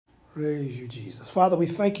Praise you, Jesus. Father, we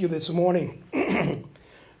thank you this morning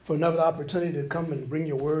for another opportunity to come and bring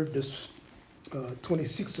your word this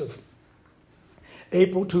 26th of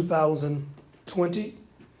April 2020.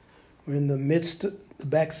 We're in the midst, the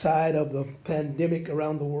backside of the pandemic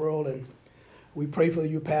around the world, and we pray for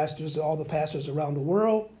you pastors, all the pastors around the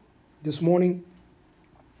world this morning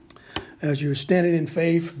as you're standing in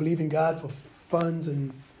faith, believing God for funds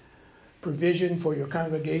and provision for your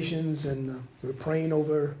congregations, and we're praying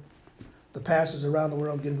over the pastors around the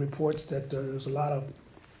world. I'm getting reports that there's a lot of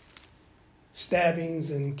stabbings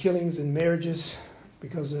and killings in marriages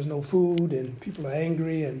because there's no food and people are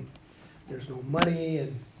angry and there's no money,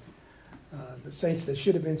 and the saints that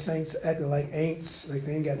should have been saints acting like ain'ts, like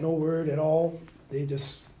they ain't got no word at all. They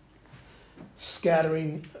just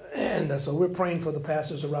scattering. And so we're praying for the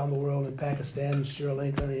pastors around the world in Pakistan, Sri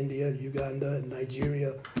Lanka, India, Uganda, and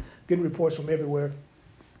Nigeria. Getting reports from everywhere.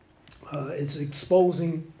 It's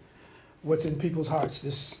exposing what's in people's hearts.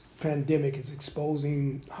 This pandemic is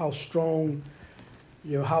exposing how strong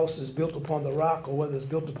your house is built upon the rock, or whether it's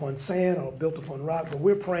built upon sand or built upon rock. But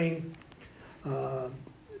we're praying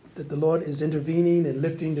that the Lord is intervening and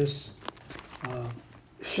lifting this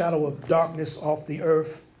shadow of darkness off the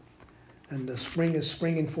earth. And the spring is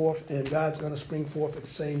springing forth, and God's going to spring forth at the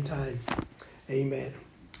same time. Amen.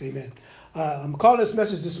 Amen. I'm calling this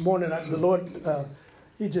message this morning. The Lord,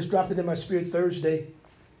 He just dropped it in my spirit Thursday.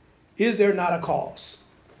 Is there not a cause?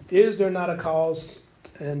 Is there not a cause?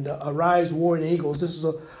 And arise, warring eagles. This is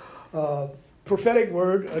a prophetic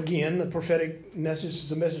word, again, a prophetic message.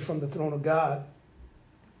 It's a message from the throne of God.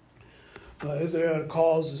 Is there a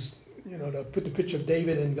cause? Is, to put the picture of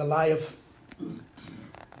David and Goliath.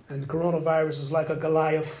 And the coronavirus is like a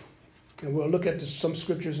Goliath. And we'll look at some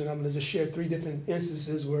scriptures, and I'm going to just share 3 different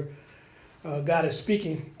instances where God is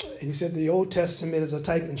speaking. And he said the Old Testament is a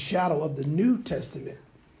type and shadow of the New Testament.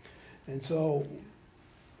 And so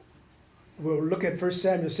we'll look at 1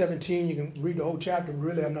 Samuel 17. You can read the whole chapter.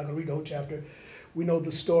 Really, I'm not going to read the whole chapter. We know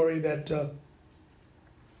the story that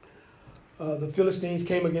the Philistines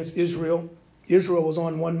came against Israel. Israel was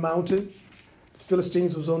on one mountain. The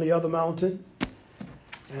Philistines was on the other mountain.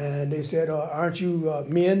 And they said, aren't you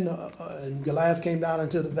men? And Goliath came down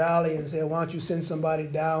into the valley and said, why don't you send somebody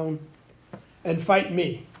down and fight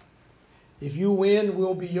me? If you win,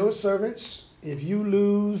 we'll be your servants. If you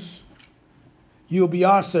lose, you'll be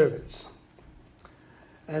our servants.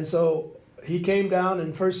 And so he came down,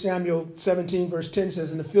 and 1 Samuel 17 verse 10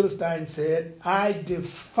 says, and the Philistine said, I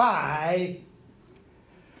defy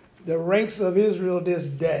the ranks of Israel this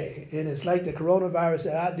day. And it's like the coronavirus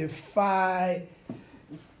said, I defy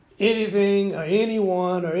anything or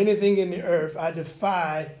anyone or anything in the earth. I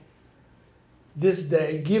defy this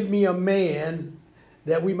day. Give me a man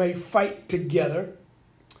that we may fight together.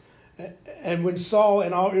 And when Saul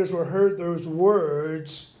and all Israel heard those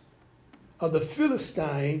words of the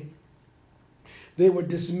Philistine, they were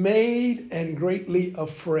dismayed and greatly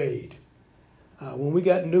afraid. When we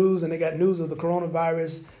got news, and they got news of the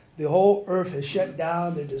coronavirus, the whole earth has shut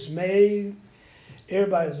down. They're dismayed.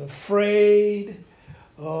 Everybody's afraid.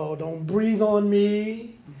 Oh, don't breathe on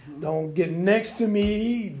me. Don't get next to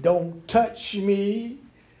me. Don't touch me.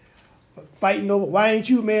 Fighting over, why ain't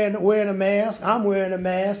you man wearing a mask? I'm wearing a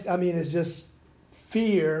mask. I mean, it's just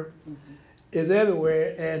fear is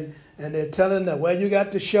everywhere. And they're telling them, well, you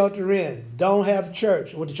got to shelter in. Don't have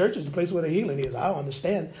church. Well, the church is the place where the healing is. I don't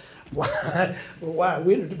understand why.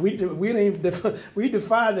 We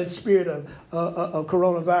defy the spirit of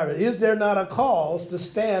coronavirus. Is there not a cause to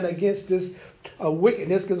stand against this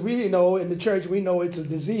wickedness? Because we know in the church, we know it's a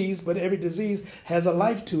disease, but every disease has a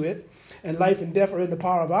life to it. And life and death are in the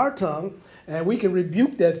power of our tongue. And we can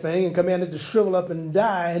rebuke that thing and command it to shrivel up and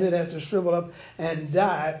die, and it has to shrivel up and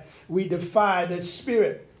die. We defy that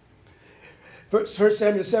spirit. 1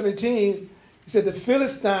 Samuel 17, he said the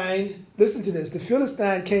Philistine, listen to this, the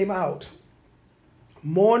Philistine came out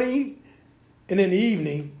morning and in the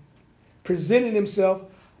evening, presenting himself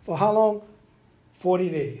for how long? 40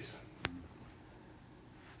 days.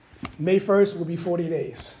 May 1st will be 40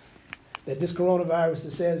 days. That this coronavirus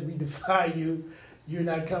that says we defy you, you're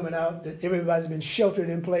not coming out, that everybody's been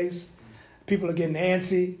sheltered in place. People are getting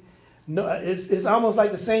antsy. No, it's almost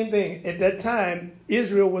like the same thing. At that time,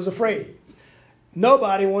 Israel was afraid.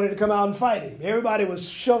 Nobody wanted to come out and fight him. Everybody was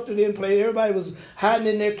sheltered in place. Everybody was hiding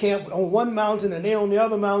in their camp on one mountain and they on the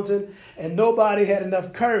other mountain. And nobody had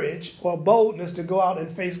enough courage or boldness to go out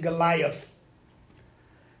and face Goliath.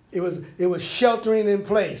 It was sheltering in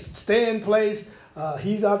place. Stay in place.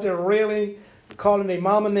 He's out there railing, calling their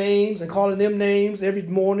mama names and calling them names every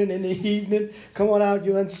morning and the evening. Come on out,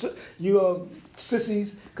 you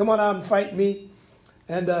sissies. Come on out and fight me.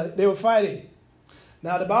 And they were fighting.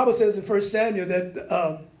 Now, the Bible says in 1 Samuel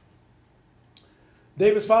that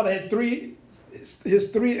David's father had his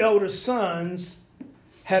three elder sons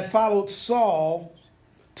had followed Saul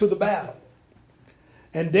to the battle.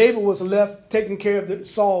 And David was left taking care of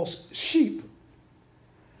Saul's sheep.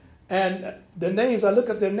 And the names, I look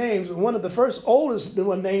up their names. One of the first oldest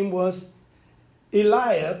one name was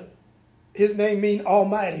Eliab. His name means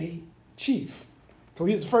Almighty Chief. So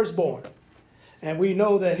he's the firstborn. And we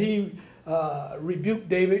know that he rebuked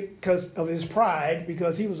David because of his pride,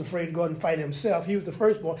 because he was afraid to go out and fight himself. He was the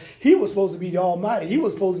firstborn. He was supposed to be the Almighty. He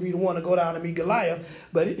was supposed to be the one to go down and meet Goliath,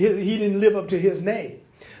 but he didn't live up to his name.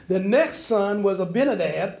 The next son was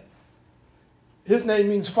Abinadab. His name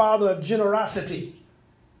means father of generosity.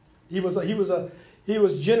 He was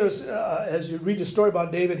generous. As you read the story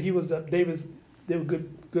about David, they were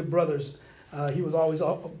good brothers. He was always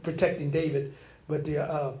protecting David. But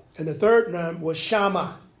and the third name was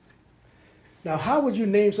Shammah. Now, how would you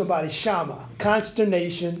name somebody Shammah?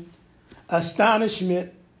 Consternation,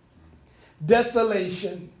 astonishment,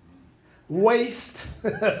 desolation, waste.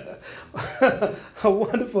 A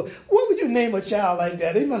wonderful. What would you name a child like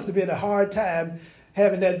that? It must have been a hard time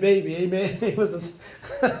having that baby. Amen.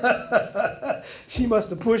 She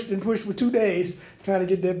must have pushed for 2 days trying to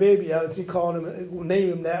get that baby out. She called him,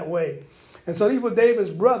 named him that way. And so these were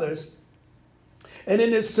David's brothers. And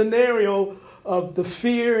in this scenario of the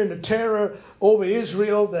fear and the terror over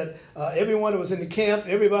Israel, that everyone that was in the camp,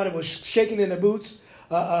 everybody was shaking in their boots.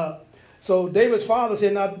 So David's father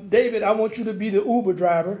said, now, David, I want you to be the Uber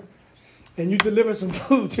driver, and you deliver some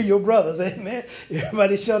food to your brothers. Amen.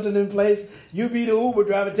 Everybody sheltered in place. You be the Uber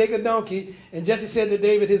driver, take a donkey. And Jesse said to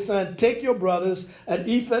David, his son, take your brothers an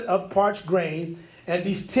ephah of parched grain and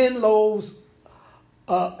these 10 loaves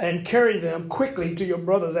and carry them quickly to your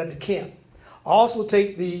brothers at the camp. Also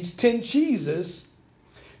take these 10 cheeses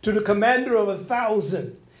to the commander of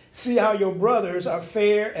 1,000. See how your brothers are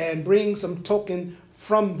fair and bring some token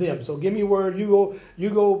from them. So give me word. You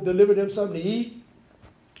go deliver them something to eat.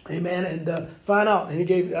 Amen. And find out. And he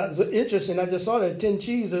gave, that was interesting. I just saw that 10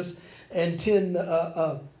 cheeses and 10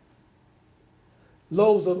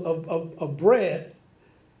 loaves of bread.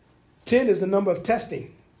 10 is the number of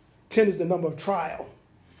testing. 10 is the number of trial.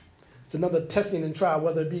 It's another testing and trial,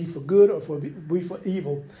 whether it be for good or for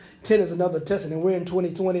evil. 10 is another testing. And we're in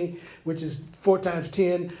 2020, which is 4 times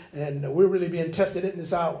 10. And we're really being tested in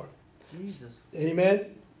this hour. Jesus. Amen.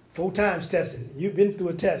 4 times testing. You've been through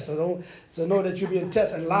a test. So know that you're being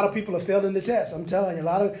tested. And a lot of people have failed in the test. I'm telling you, a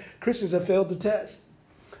lot of Christians have failed the test.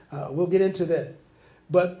 We'll get into that.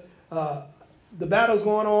 But the battle's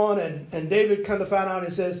going on, and David kind of found out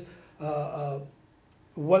and says,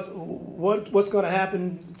 what's going to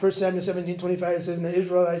happen? 1 Samuel 17:25, it says, and the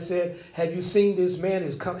Israelites said, have you seen this man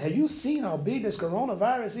who's come? Have you seen how big this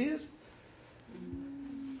coronavirus is?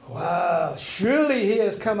 Wow, surely he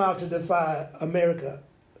has come out to defy America,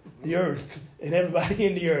 the earth, and everybody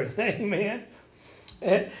in the earth. Amen.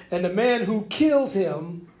 And the man who kills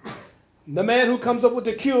him, the man who comes up with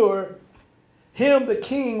the cure, him the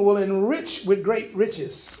king will enrich with great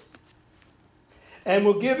riches and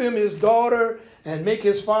will give him his daughter and make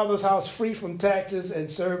his father's house free from taxes and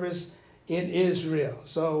service in Israel.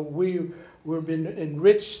 So we've been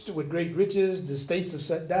enriched with great riches. The states have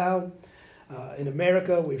shut down. In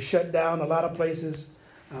America, we've shut down a lot of places.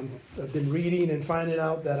 I've been reading and finding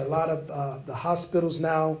out that a lot of the hospitals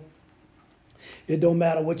now, it don't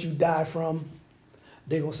matter what you die from,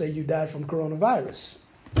 they're going to say you died from coronavirus.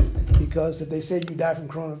 Because if they say you died from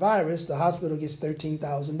coronavirus, the hospital gets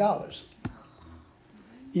 $13,000.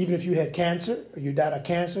 Even if you had cancer, or you died of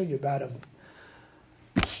cancer, you died of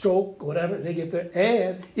stroke, whatever, they get there.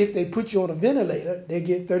 And if they put you on a ventilator, they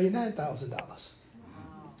get $39,000.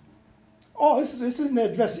 Oh, this isn't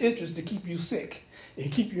their best interest to keep you sick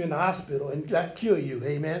and keep you in the hospital and not kill you,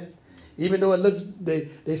 amen? Even though it looks, they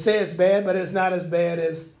say it's bad, but it's not as bad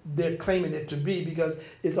as they're claiming it to be, because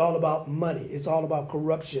it's all about money. It's all about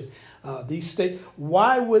corruption. These states,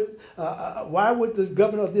 why would the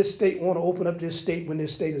governor of this state want to open up this state when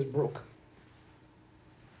this state is broke?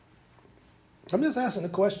 I'm just asking a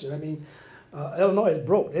question. I mean, Illinois is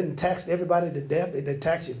broke. They didn't tax everybody to death. They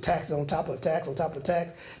tax you tax on top of tax on top of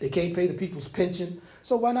tax. They can't pay the people's pension.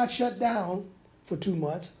 So why not shut down for 2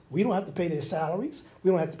 months? We don't have to pay their salaries. We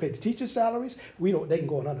don't have to pay the teachers' salaries. They can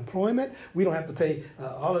go on unemployment. We don't have to pay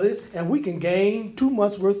all of this. And we can gain 2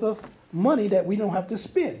 months worth of money that we don't have to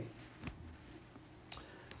spend.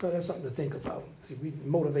 So that's something to think about. See,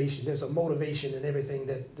 motivation. There's a motivation in everything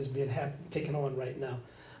that is being taken on right now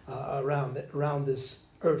around this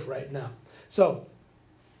earth right now. So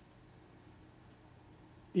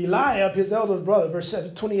Eliab, his eldest brother, verse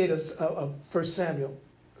 28 of 1 Samuel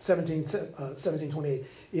 17:28.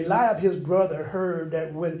 Eliab, his brother, heard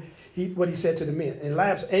that what he said to the men. And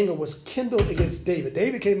Eliab's anger was kindled against David.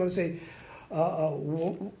 David came up and said,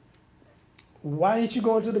 why ain't you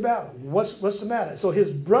going to the battle? What's the matter? So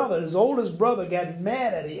his brother, his oldest brother, got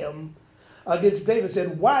mad at him against David,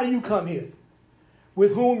 said, why do you come here,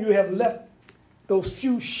 with whom you have left those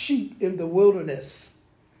few sheep in the wilderness?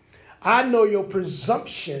 I know your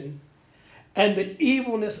presumption and the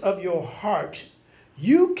evilness of your heart.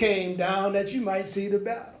 You came down that you might see the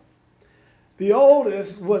battle. The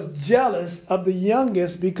oldest was jealous of the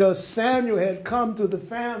youngest because Samuel had come to the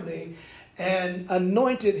family and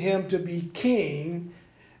anointed him to be king.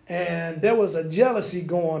 And there was a jealousy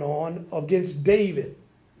going on against David.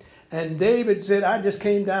 And David said, I just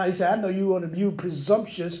came down. He said, I know you're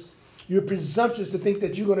presumptuous. You're presumptuous to think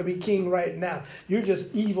that you're going to be king right now. You're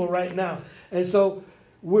just evil right now. And so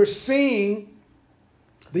we're seeing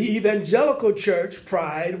the evangelical church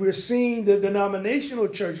pride. We're seeing the denominational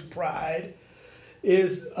church pride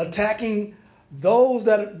is attacking those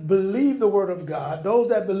that believe the word of God, those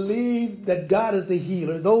that believe that God is the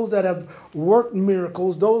healer, those that have worked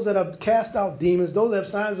miracles, those that have cast out demons, those that have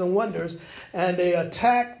signs and wonders, and they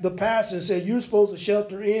attack the pastor and say, you're supposed to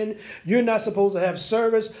shelter in, you're not supposed to have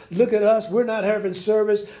service, look at us, we're not having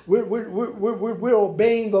service, we're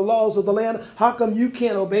obeying the laws of the land. How come you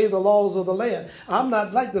can't obey the laws of the land? I'm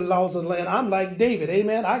not like the laws of the land, I'm like David,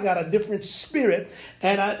 amen. I got a different spirit,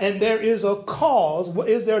 and there is a cause.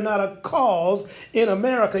 Is there not a cause in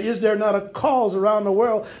America? Is there not a cause around the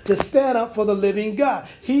world to stand up for the living God?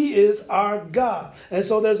 He is our God. And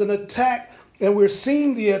so there's an attack, and we're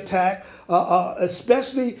seeing the attack,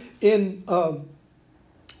 especially in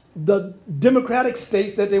the democratic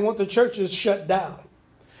states, that they want the churches shut down.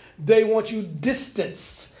 They want you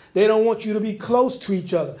distanced. They don't want you to be close to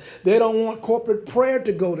each other. They don't want corporate prayer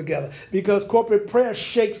to go together, because corporate prayer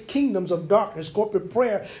shakes kingdoms of darkness. Corporate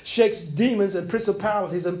prayer shakes demons and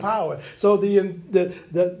principalities and power. So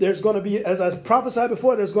there's going to be, as I prophesied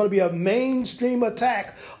before, there's going to be a mainstream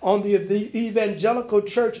attack on the evangelical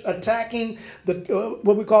church, attacking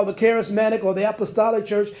what we call the charismatic or the apostolic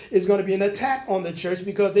church. Is going to be an attack on the church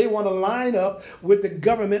because they want to line up with the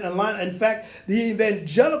government and line. In fact, the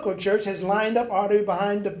evangelical church has lined up already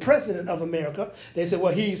behind the president of America. They said,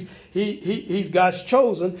 well, he's God's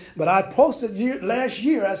chosen. But I posted last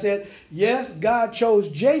year, I said, yes, God chose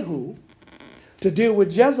Jehu to deal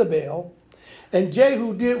with Jezebel. And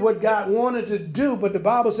Jehu did what God wanted to do. But the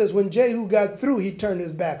Bible says when Jehu got through, he turned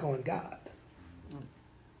his back on God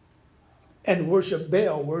and worshiped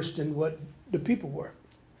Baal worse than what the people were.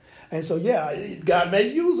 And so, yeah, God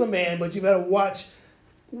may use a man, but you better watch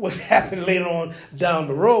what's happening later on down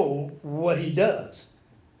the road, what he does.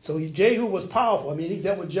 So Jehu was powerful. I mean, he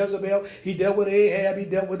dealt with Jezebel. He dealt with Ahab. He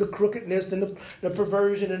dealt with the crookedness and the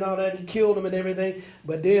perversion and all that. He killed him and everything.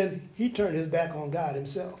 But then he turned his back on God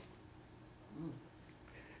himself.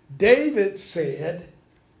 David said,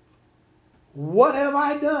 what have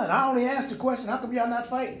I done? I only asked the question, how come y'all not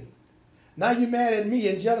fighting? Now you're mad at me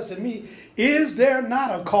and jealous of me. Is there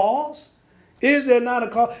not a cause? Is there not a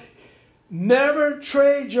cause? Never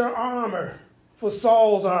trade your armor for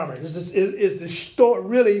Saul's armor. Is the story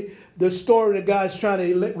really the story that God's trying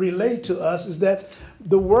to relate to us? Is that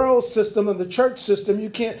the world system and the church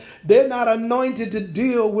system, they're not anointed to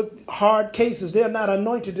deal with hard cases. They're not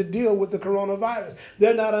anointed to deal with the coronavirus.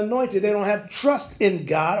 They're not anointed. They don't have trust in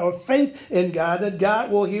God or faith in God that God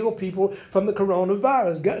will heal people from the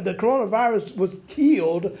coronavirus. The coronavirus was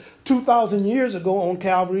healed 2,000 years ago on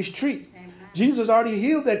Calvary's tree. Jesus already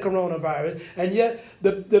healed that coronavirus, and yet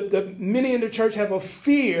the many in the church have a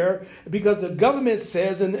fear because the government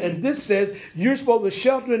says, and this says, you're supposed to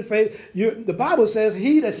shelter in faith. The Bible says,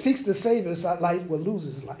 he that seeks to save his life will lose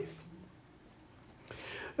his life.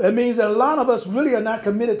 That means that a lot of us really are not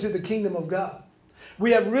committed to the kingdom of God.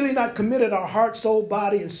 We have really not committed our heart, soul,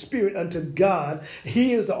 body, and spirit unto God.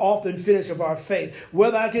 He is the author and finisher of our faith.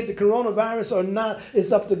 Whether I get the coronavirus or not,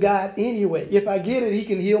 it's up to God anyway. If I get it, he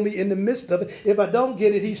can heal me in the midst of it. If I don't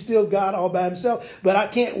get it, he's still God all by himself. But I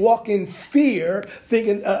can't walk in fear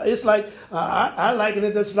thinking, it's like, I liken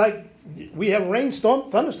it, it's like we have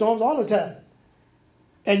thunderstorms all the time.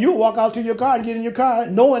 And you walk out to your car and get in your car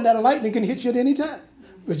knowing that a lightning can hit you at any time.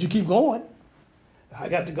 But you keep going. I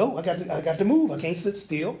got to go. I got to move. I can't sit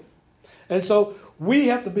still. And so we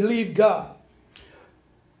have to believe God.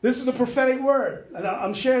 This is a prophetic word. And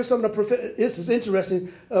I'm sharing some of the prophetic. This is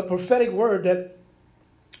interesting. A prophetic word that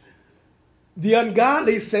the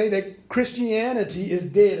ungodly say that Christianity is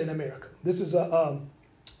dead in America. This is a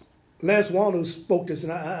Lance Warner spoke this,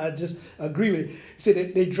 and I just agree with it. He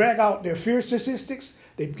said they drag out their fear statistics.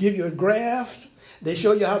 They give you a graph. They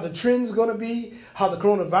show you how the trend's going to be, how the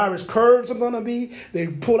coronavirus curves are going to be. They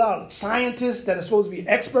pull out scientists that are supposed to be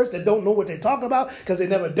experts that don't know what they're talking about because they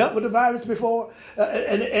never dealt with the virus before.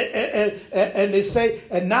 And they say,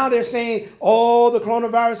 and now they're saying, oh, the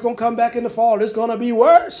coronavirus is going to come back in the fall. It's going to be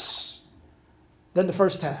worse than the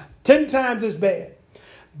first time. 10 times as bad.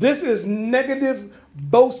 This is negative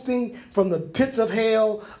boasting from the pits of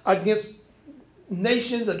hell against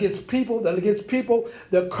nations, against people.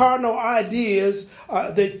 The cardinal ideas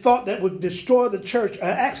they thought that would destroy the church are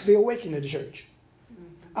actually awakening the church.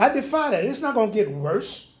 I defy that. It's not going to get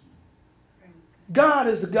worse. God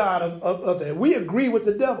is the God of that. We agree with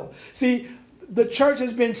the devil. See, the church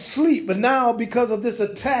has been asleep, but now because of this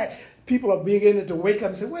attack, people are beginning to wake up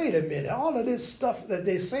and say, wait a minute, all of this stuff that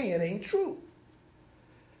they're saying ain't true.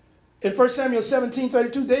 In 1 Samuel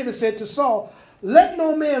 17:32, David said to Saul, let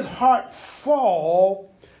no man's heart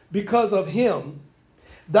fall because of him.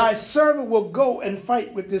 Thy servant will go and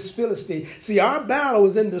fight with this Philistine. See, our battle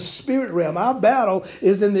is in the spirit realm. Our battle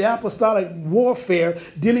is in the apostolic warfare,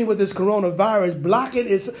 dealing with this coronavirus, blocking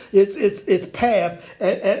its path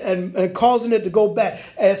and causing it to go back.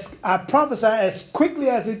 As I prophesy, as quickly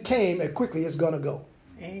as it came, as quickly it's going to go.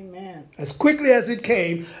 Amen. As quickly as it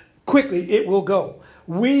came, quickly it will go.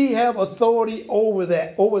 We have authority over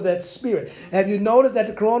that spirit. Have you noticed that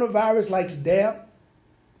the coronavirus likes damp,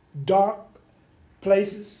 dark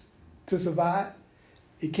places to survive?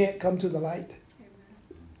 It can't come to the light.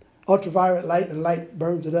 Ultraviolet light, and light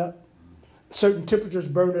burns it up. Certain temperatures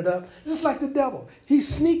burn it up. It's just like the devil. He's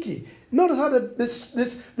sneaky. Notice how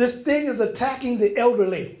this thing is attacking the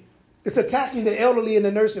elderly. It's attacking the elderly in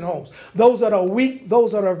the nursing homes. Those that are weak,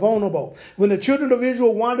 those that are vulnerable. When the children of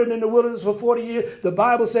Israel wandered in the wilderness for 40 years, the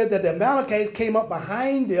Bible said that the Amalekites came up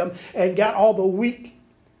behind them and got all the weak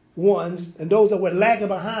ones, and those that were lagging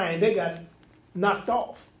behind, they got knocked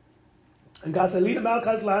off. And God said, lead the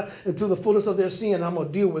Amalekites line into the fullness of their sin. I'm going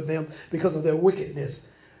to deal with them because of their wickedness.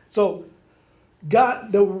 So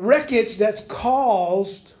God, the wreckage that's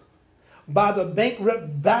caused by the bankrupt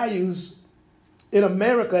values in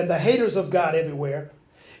America and the haters of God everywhere,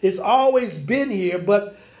 it's always been here,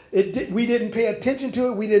 but we didn't pay attention to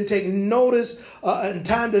it. We didn't take notice in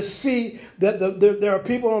time to see that there are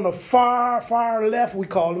people on the far left, we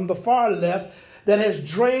call them the far left, that have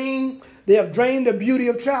drained the beauty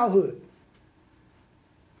of childhood.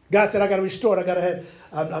 God said, I got to restore it.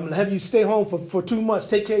 I'm going to have you stay home for 2 months.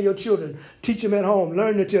 Take care of your children. Teach them at home.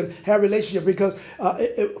 Learn their children. Have a relationship. Because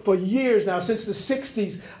for years now, since the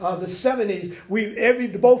 60s, the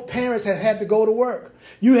 70s, both parents have had to go to work.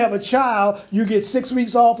 You have a child, you get 6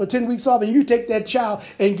 weeks off or 10 weeks off, and you take that child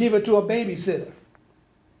and give it to a babysitter.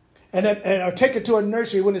 Or take it to a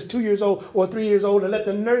nursery when it's 2 years old or 3 years old, and let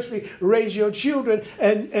the nursery raise your children.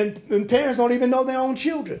 And parents don't even know their own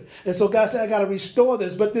children. And so God said, I got to restore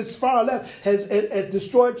this. But this far left has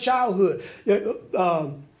destroyed childhood.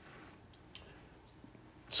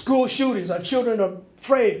 School shootings. Our children are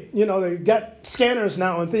afraid. You know, they got scanners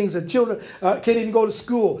now and things that children can't even go to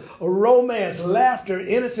school. Romance, laughter,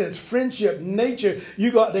 innocence, friendship, nature.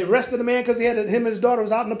 They arrested a man because him and his daughter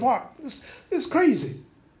was out in the park. It's crazy.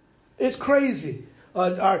 It's crazy.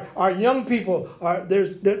 Our young people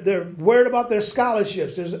they're worried about their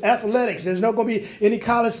scholarships. There's athletics. There's not going to be any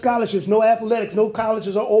college scholarships. No athletics. No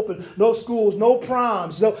colleges are open. No schools. No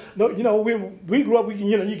proms. No. You know, we grew up.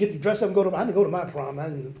 You get to dress up and go to. I didn't go to my prom. I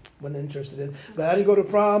wasn't interested in. But I didn't go to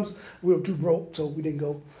proms. We were too broke, so we didn't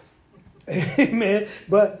go. Amen.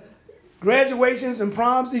 But graduations and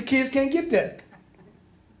proms, these kids can't get that.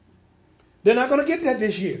 They're not going to get that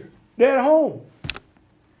this year. They're at home.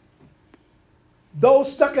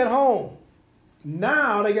 Those stuck at home,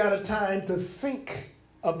 now they got a time to think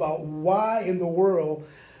about why in the world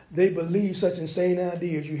they believe such insane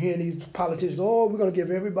ideas. You're hearing these politicians, oh, we're going to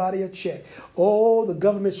give everybody a check. Oh, the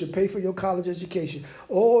government should pay for your college education.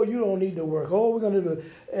 Oh, you don't need to work. Oh, we're going to do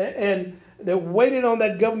it. And they're waiting on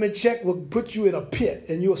that government check will put you in a pit,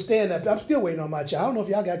 and you'll stand there. I'm still waiting on my check. I don't know if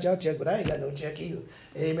y'all got your check, but I ain't got no check either.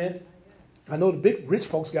 Amen. I know the big rich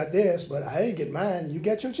folks got theirs, but I ain't get mine. You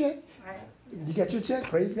got your check? You got your check.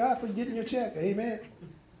 Praise God for getting your check. Amen.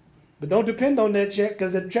 But don't depend on that check,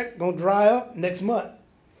 because that check going to dry up next month.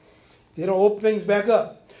 They don't open things back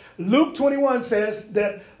up. Luke 21 says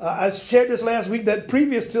that, I shared this last week, that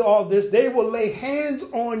previous to all this, they will lay hands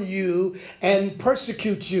on you and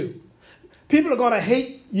persecute you. People are going to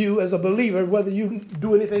hate you as a believer, whether you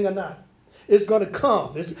do anything or not. is going to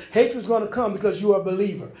come. Hatred is going to come because you are a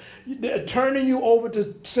believer. They're turning you over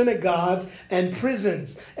to synagogues and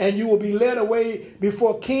prisons, and you will be led away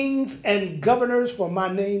before kings and governors for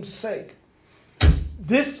my name's sake.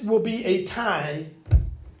 This will be a time,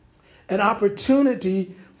 an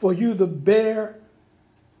opportunity for you to bear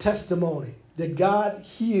testimony that God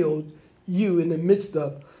healed you in the midst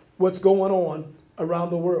of what's going on around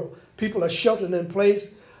the world. People are sheltering in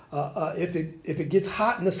place. If it gets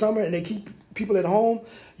hot in the summer and they keep people at home,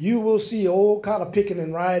 you will see all kind of picking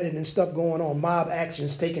and rioting and stuff going on, mob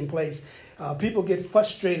actions taking place. People get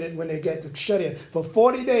frustrated when they get to shut in. For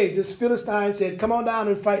 40 days, this Philistine said, come on down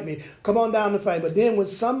and fight me. Come on down and fight. But then when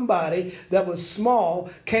somebody that was small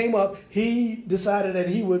came up, he decided that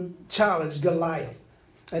he would challenge Goliath.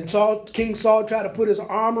 And King Saul tried to put his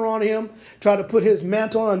armor on him, tried to put his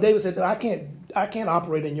mantle on. David said, I can't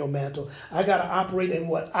operate in your mantle. I got to operate in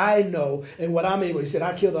what I know and what I'm able. He said,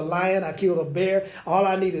 I killed a lion, I killed a bear. All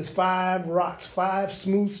I need is 5 rocks, 5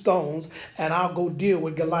 smooth stones, and I'll go deal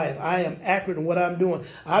with Goliath. I am accurate in what I'm doing.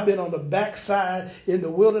 I've been on the backside in the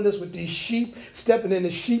wilderness with these sheep, stepping in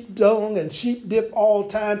the sheep dung and sheep dip all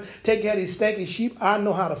the time, taking out these stanky sheep. I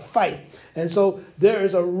know how to fight. And so there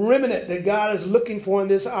is a remnant that God is looking for in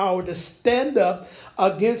this hour to stand up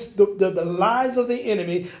against the lies of the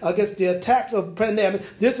enemy, against the attacks of pandemic.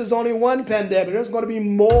 This is only one pandemic. There's going to be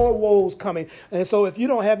more woes coming. And so if you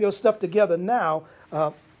don't have your stuff together now,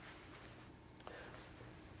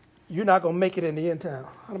 you're not going to make it in the end time.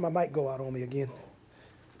 How did my mic go out on me again?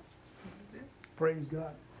 Praise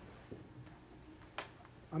God.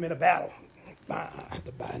 I'm in a battle. I have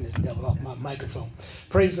to bind this devil off my microphone.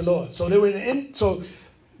 Praise the Lord. So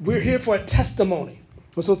we're here for a testimony.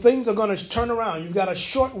 So things are going to turn around. You've got a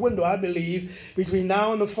short window, I believe, between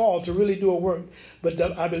now and the fall to really do a work. But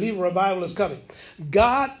I believe a revival is coming.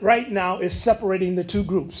 God right now is separating the two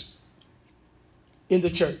groups in the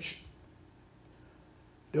church.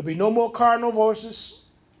 There'll be no more cardinal voices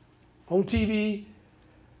on TV.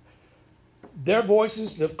 Their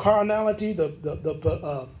voices, the carnality,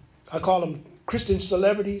 I call them Christian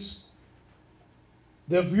celebrities,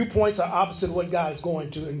 their viewpoints are opposite of what God is going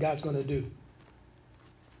to and God's going to do.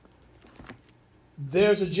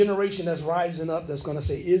 There's a generation that's rising up that's going to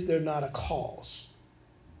say, is there not a cause?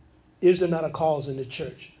 Is there not a cause in the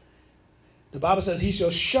church? The Bible says he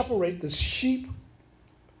shall separate the sheep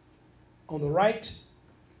on the right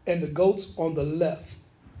and the goats on the left.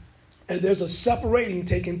 And there's a separating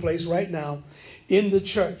taking place right now in the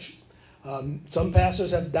church. Some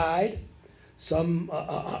pastors have died. Some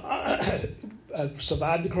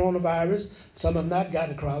survived the coronavirus. Some have not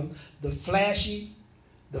gotten the corona. The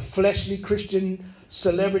fleshly Christian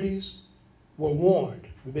celebrities were warned.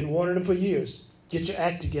 We've been warning them for years. Get your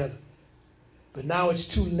act together. But now it's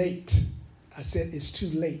too late. I said it's too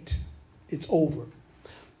late. It's over.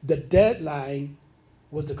 The deadline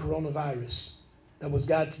was the coronavirus. That was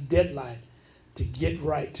God's deadline to get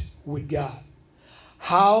right with God.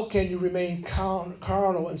 How can you remain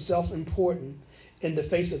carnal and self-important in the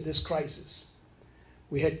face of this crisis?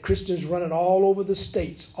 We had Christians running all over the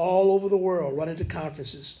states, all over the world, running to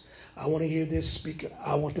conferences. I want to hear this speaker.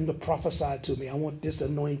 I want them to prophesy to me. I want this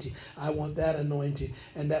anointing. I want that anointing.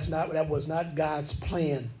 And that was not God's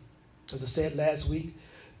plan. As I said last week,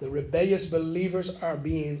 the rebellious believers are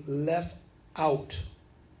being left out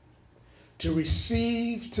to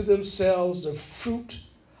receive to themselves the fruit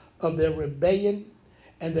of their rebellion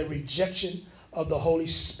and the rejection of the Holy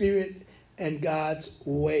Spirit and God's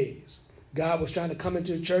ways. God was trying to come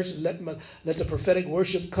into the church and let the prophetic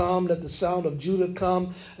worship come, let the sound of Judah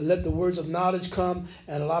come, and let the words of knowledge come,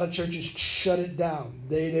 and a lot of churches shut it down.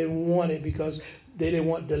 They didn't want it because they didn't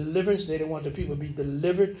want deliverance. They didn't want the people to be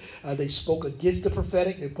delivered. They spoke against the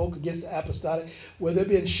prophetic. They spoke against the apostolic, where they're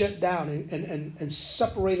being shut down and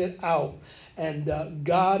separated out. And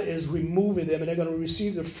God is removing them, and they're going to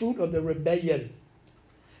receive the fruit of the rebellion.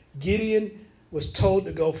 Gideon was told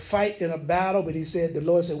to go fight in a battle, but the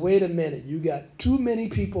Lord said, wait a minute, you got too many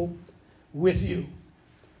people with you.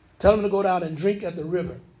 Tell them to go down and drink at the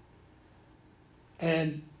river.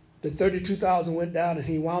 And the 32,000 went down, and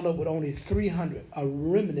he wound up with only 300, a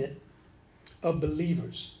remnant of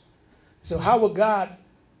believers. So how will God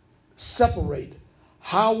separate?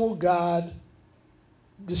 How will God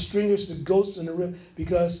distinguish the goats and the river?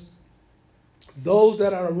 Because those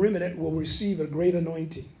that are a remnant will receive a great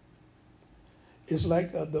anointing. It's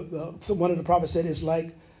like one of the prophets said, it's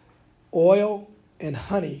like oil and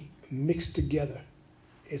honey mixed together.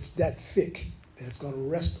 It's that thick that it's going to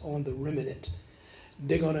rest on the remnant.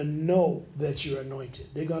 They're going to know that you're anointed.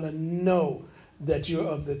 They're going to know that you're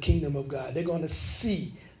of the kingdom of God. They're going to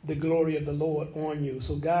see the glory of the Lord on you.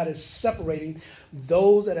 So God is separating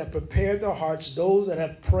those that have prepared their hearts, those that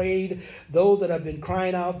have prayed, those that have been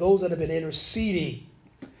crying out, those that have been interceding.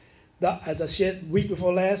 As I said week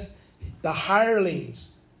before last, the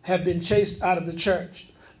hirelings have been chased out of the church.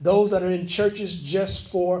 Those that are in churches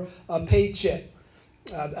just for a paycheck.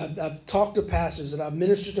 I've talked to pastors and I've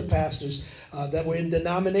ministered to pastors that were in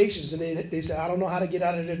denominations, and they said, I don't know how to get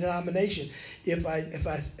out of the denomination. If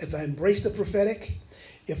I embrace the prophetic,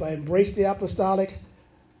 if I embrace the apostolic,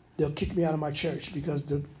 they'll kick me out of my church because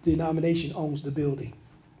the denomination owns the building.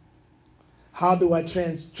 How do I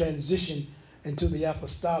transition into the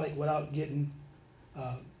apostolic without getting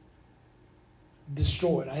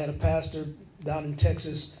destroyed? I had a pastor down in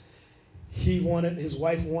Texas. His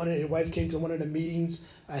wife came to one of the meetings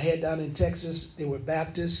I had down in Texas. They were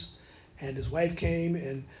Baptists, and his wife came,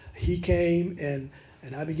 and he came, and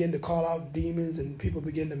I began to call out demons, and people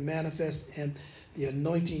began to manifest, and the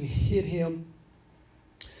anointing hit him,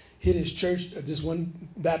 hit his church. This one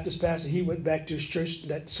Baptist pastor, he went back to his church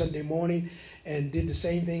that Sunday morning and did the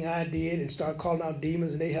same thing I did and started calling out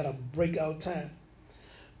demons, and they had a breakout time.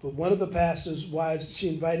 But one of the pastor's wives, she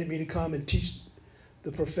invited me to come and teach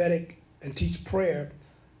the prophetic and teach prayer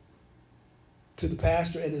to the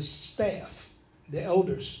pastor and his staff, the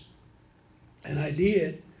elders. And I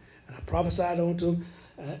did, and I prophesied onto him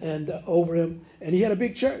and over him. And he had a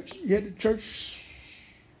big church. He had a church,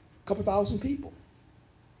 a couple thousand people.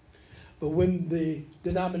 But when the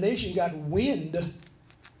denomination got wind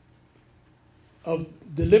of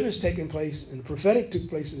deliverance taking place and the prophetic took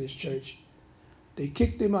place in his church, they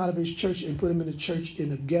kicked him out of his church and put him in a church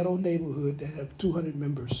in a ghetto neighborhood that had 200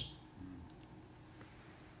 members.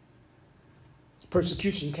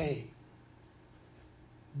 Persecution came.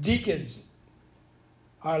 Deacons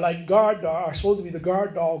are like are supposed to be the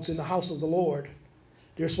guard dogs in the house of the Lord.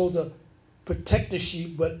 They're supposed to protect the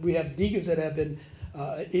sheep, but we have deacons that have been,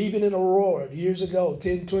 even in Aurora years ago,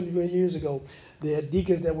 10, 20 years ago, there had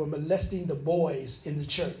deacons that were molesting the boys in the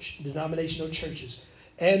church, denominational churches,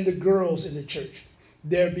 and the girls in the church.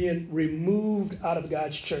 They're being removed out of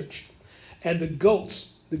God's church. And the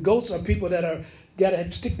goats are people that are got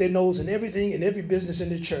to stick their nose in everything and every business in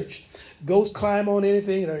the church. Goats climb on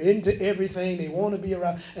anything and are into everything. They want to be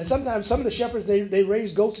around. And sometimes some of the shepherds, they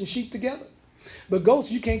raise goats and sheep together. But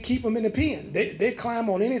goats, you can't keep them in the pen. They climb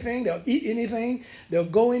on anything. They'll eat anything. They'll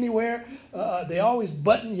go anywhere. They always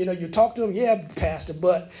button. You you talk to them. Yeah, Pastor,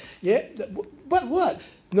 but. Yeah, but what?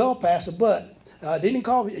 No, Pastor, but. You didn't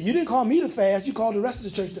call me to fast. You called the rest of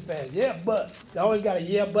the church to fast. Yeah, but. They always got a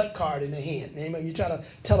yeah, but card in their hand. Amen. You try to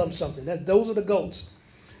tell them something. Those are the goats.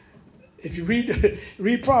 If you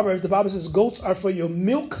read Proverbs, the Bible says goats are for your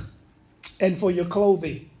milk and for your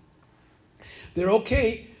clothing. They're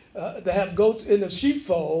okay to have goats in the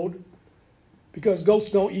sheepfold because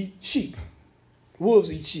goats don't eat sheep.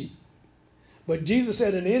 Wolves eat sheep. But Jesus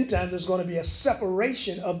said in the end time there's going to be a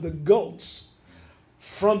separation of the goats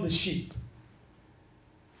from the sheep.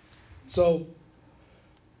 So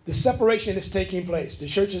the separation is taking place. The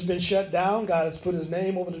church has been shut down. God has put his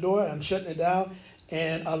name over the door. I'm shutting it down.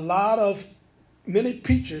 And many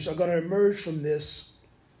preachers are going to emerge from this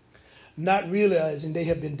not realizing they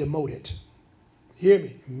have been demoted. Hear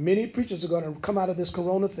me. Many preachers are going to come out of this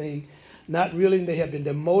corona thing not realizing they have been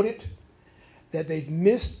demoted, that they've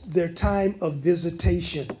missed their time of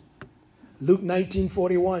visitation. Luke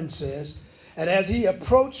 19:41 says, and as he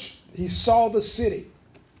approached, he saw the city,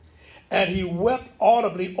 and he wept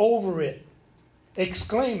audibly over it,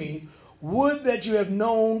 exclaiming, would that you have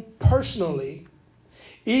known personally,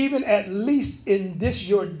 even at least in this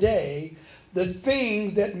your day, the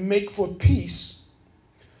things that make for peace,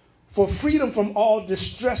 for freedom from all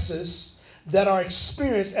distresses that are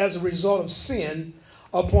experienced as a result of sin,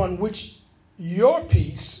 upon which your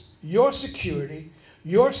peace, your security,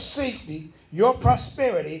 your safety, your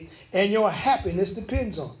prosperity, and your happiness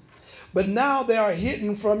depends on. But now they are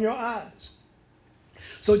hidden from your eyes.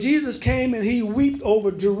 So Jesus came and he wept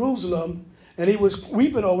over Jerusalem, and he was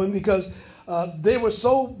weeping over them because they were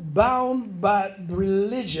so bound by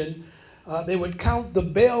religion. They would count the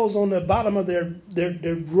bells on the bottom of their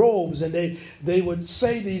robes, and they would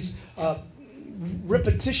say these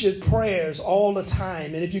repetitious prayers all the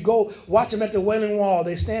time. And if you go watch them at the Wailing Wall,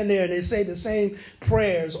 they stand there and they say the same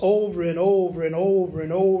prayers over and over and over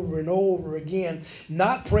and over and over again.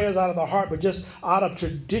 Not prayers out of the heart, but just out of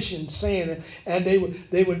tradition, saying it. And they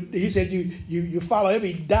would. He said, you follow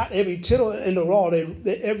every dot, every tittle in the law.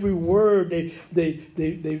 Every word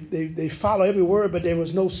they follow every word, but there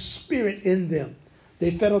was no spirit in them. They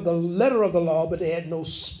followed the letter of the law, but they had no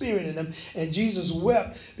spirit in them. And Jesus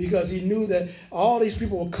wept because he knew that all these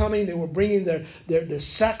people were coming. They were bringing their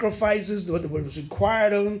sacrifices, what was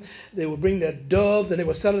required of them. They would bring their doves, and they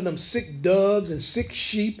were selling them sick doves and sick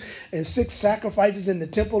sheep and sick sacrifices in the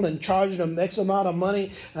temple and charging them X amount of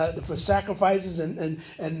money for sacrifices. And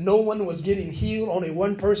no one was getting healed. Only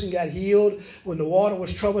one person got healed when the water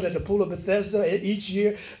was troubled at the pool of Bethesda each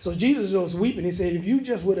year. So Jesus was weeping. He said, if you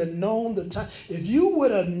just would have known the time, if you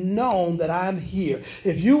would have known that I'm here,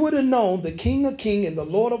 if you would have known the King of Kings and the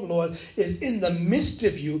Lord of Lords is in the midst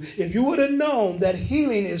of you, if you would have known that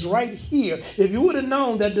healing is right here, if you would have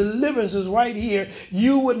known that deliverance is right here,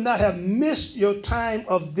 you would not have missed your time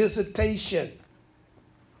of visitation.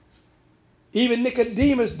 Even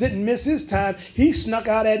Nicodemus didn't miss his time. He snuck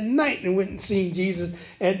out at night and went and seen Jesus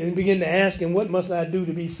and began to ask him, what must I do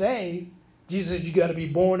to be saved? Jesus said, you got to be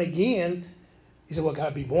born again. He said, well, got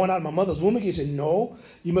to be born out of my mother's womb? He said, no,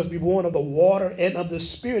 you must be born of the water and of the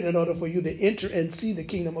Spirit in order for you to enter and see the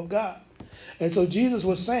kingdom of God. And so Jesus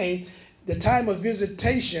was saying the time of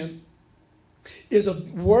visitation is a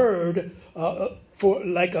word for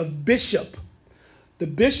like a bishop. The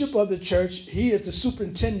bishop of the church, he is the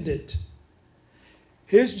superintendent.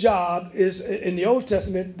 His job is, in the Old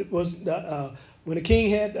Testament, was when the king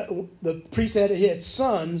had, the priest had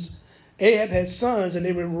sons. Ahab had sons, and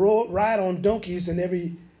they would ride on donkeys in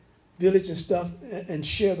every village and stuff and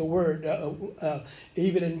share the word.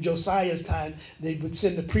 Even in Josiah's time, they would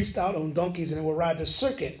send the priest out on donkeys and they would ride the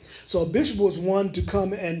circuit. So a bishop was one to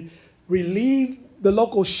come and relieve the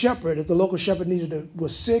local shepherd. If the local shepherd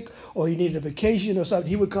was sick or he needed a vacation or something,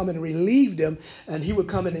 he would come and relieve them, and he would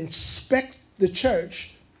come and inspect the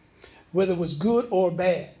church, whether it was good or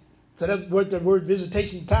bad. So that's where the word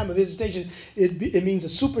visitation, time of visitation, it means a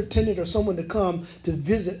superintendent or someone to come to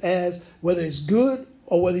visit, as whether it's good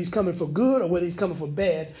or whether he's coming for good or whether he's coming for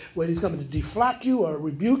bad, whether he's coming to deflock you or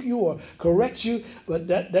rebuke you or correct you. But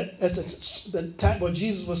that's the time where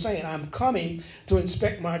Jesus was saying, I'm coming to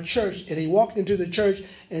inspect my church. And he walked into the church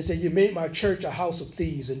and said, you made my church a house of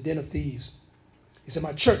thieves and den of thieves. He said,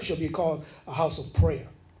 my church shall be called a house of prayer.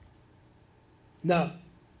 Now,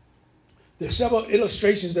 there's several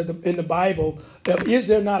illustrations that in the Bible of is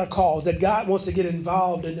there not a cause that God wants to get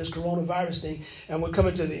involved in this coronavirus thing, and we're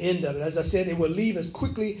coming to the end of it. As I said, it will leave as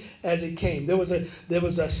quickly as it came. There was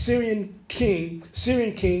a Syrian king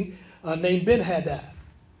named Ben-Hadad,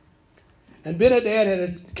 and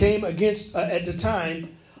Ben-Hadad came against at the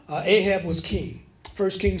time Ahab was king. 1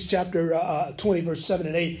 Kings chapter 20 verse 7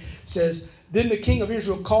 and 8 says, then the king of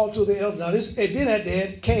Israel called to the elders. Now this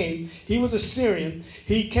Ben-Hadad came. He was a Syrian.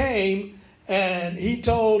 He came. And he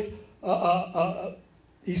told,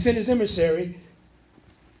 he sent his emissary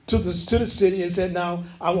to the city and said, now,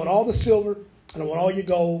 I want all the silver, and I want all your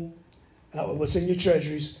gold, and I want what's in your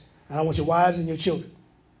treasuries, and I want your wives and your children.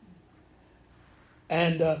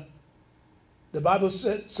 And the Bible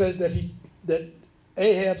says that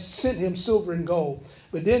Ahab sent him silver and gold.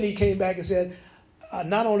 But then he came back and said,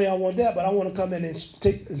 not only I want that, but I want to come in and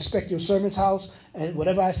inspect your servant's house, and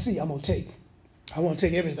whatever I see, I'm going to take. I want to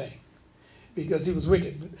take everything. Because he was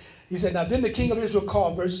wicked. He said, now then the king of Israel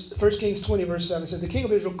called, 1 Kings 20 verse 7 says, the king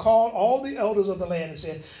of Israel called all the elders of the land and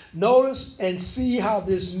said, notice and see how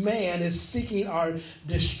this man is seeking our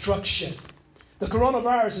destruction. The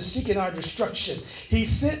coronavirus is seeking our destruction. He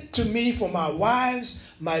sent to me for my wives,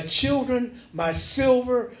 my children, my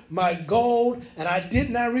silver, my gold, and I did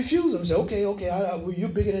not refuse him. I said, okay, you're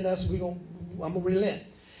bigger than us. I'm going to relent.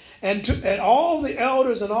 And all the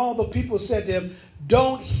elders and all the people said to him,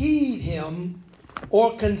 don't heed him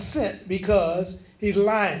or consent, because he's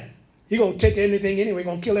lying. He's going to take anything anyway. He's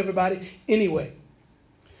going to kill everybody anyway.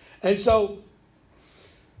 And so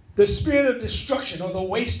the spirit of destruction, or the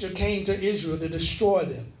waster, came to Israel to destroy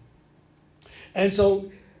them. And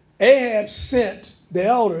so Ahab sent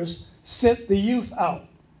the youth out,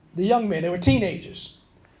 the young men. They were teenagers,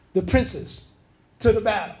 the princes, to the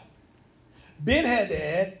battle.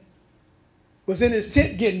 Ben-Hadad was in his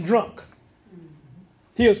tent getting drunk.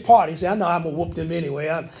 He was partying. He said, I know I'm going to whoop them anyway.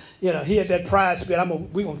 He had that pride spirit.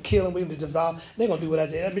 We're going to kill them. We're going to devour. They're going to do what I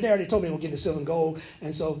did. They already told me they were going to get the silver and gold.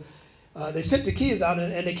 And so they sent the kids out,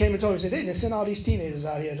 and they came and told me, they didn't send all these teenagers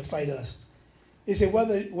out here to fight us. He said,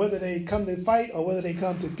 whether they come to fight or whether they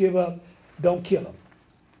come to give up, don't kill them.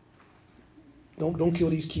 Don't kill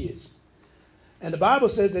these kids. And the Bible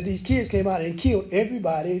says that these kids came out and killed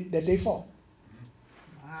everybody that they fought.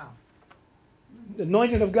 Wow. The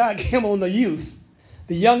anointing of God came on the youth,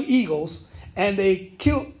 the young eagles, and they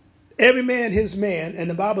killed every man his man. And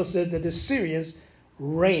the Bible says that the Syrians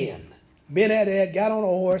ran. Ben-Hadad got on a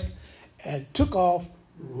horse and took off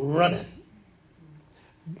running.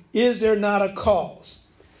 Is there not a cause?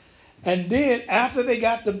 And then after they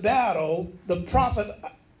got the battle, the prophet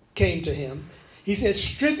came to him. He said,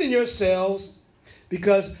 strengthen yourselves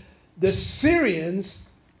because the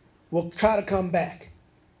Syrians will try to come back.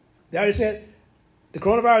 They already said the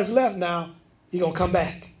coronavirus left now. He's going to come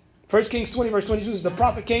back. 1 Kings 20 verse 22 says the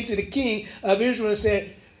prophet came to the king of Israel and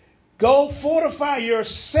said, go fortify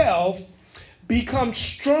yourself, become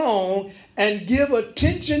strong, and give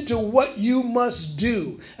attention to what you must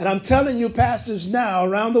do. And I'm telling you, pastors now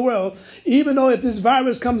around the world, even though if this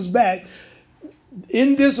virus comes back,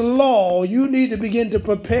 in this law, you need to begin to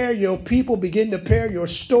prepare your people, begin to prepare your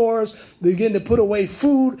stores, begin to put away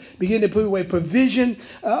food, begin to put away provision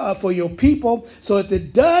for your people. So if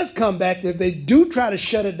it does come back, if they do try to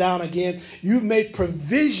shut it down again, you've made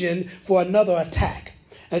provision for another attack.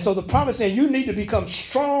 And so the prophet saying you need to become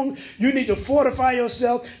strong. You need to fortify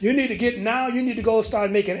yourself. You need to get now. You need to go start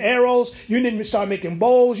making arrows. You need to start making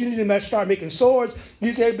bows. You need to start making swords.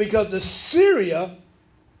 He said because the Syria,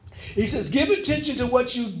 he says, give attention to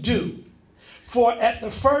what you do. For at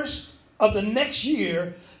the first of the next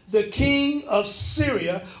year, the king of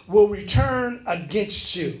Syria will return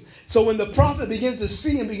against you. So when the prophet begins to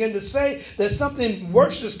see and begin to say that something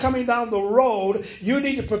worse is coming down the road, you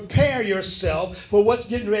need to prepare yourself for what's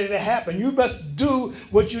getting ready to happen. You must do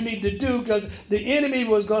what you need to do because the enemy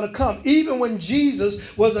was going to come. Even when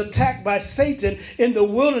Jesus was attacked by Satan in the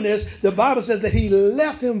wilderness, the Bible says that he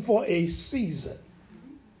left him for a season.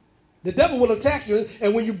 The devil will attack you,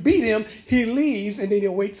 and when you beat him, he leaves, and then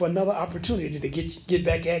he'll wait for another opportunity to get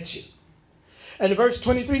back at you. And verse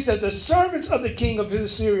 23 says, the servants of the king of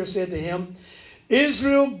Syria said to him,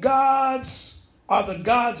 Israel gods are the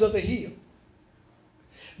gods of the hill.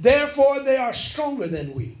 Therefore they are stronger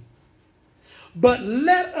than we. But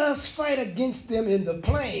let us fight against them in the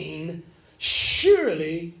plain.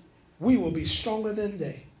 Surely we will be stronger than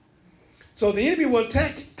they. So the enemy will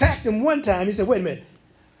attack them one time. He said, wait a minute.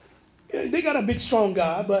 They got a big, strong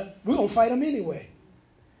God, but we're going to fight them anyway.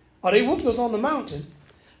 Or they whooped us on the mountain.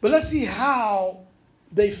 But let's see how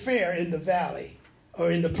they fare in the valley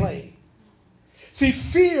or in the plain. See,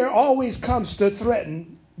 fear always comes to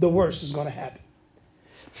threaten the worst is going to happen.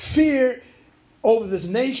 Fear over this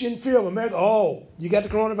nation, fear of America. Oh, you got the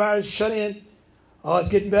coronavirus, shut in. Oh, it's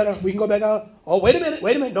getting better. We can go back out. Oh, wait a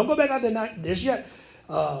minute. Don't go back out there just yet.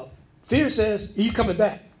 Fear says he's coming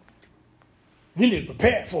back. You need to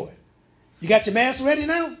prepare for it. You got your mask ready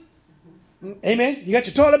now? Amen. You got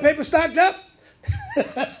your toilet paper stocked up?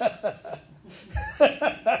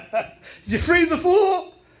 Is your freezer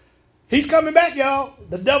full? He's coming back, y'all.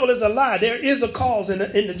 The devil is a lie. There is a cause in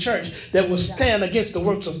the church that will stand against the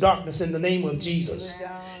works of darkness in the name of Jesus.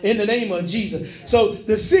 In the name of Jesus. So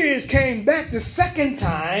the Syrians came back the second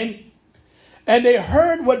time, and they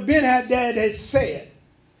heard what Ben-Hadad had said.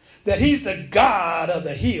 That he's the God of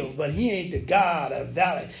the hills, but he ain't the God of the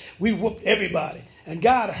valley. We whooped everybody. And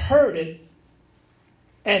God heard it,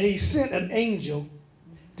 and he sent an angel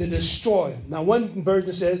to destroy them. Now, one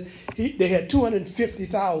version says they had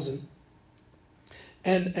 250,000,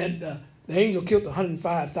 and the angel killed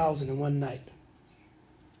 105,000 in one night.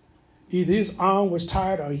 Either his arm was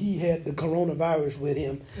tired or he had the coronavirus with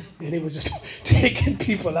him, and he was just taking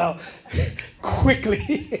people out quickly.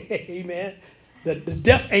 Amen. The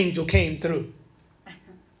death angel came through.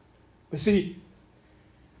 But see,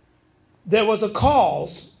 there was a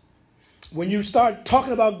cause when you start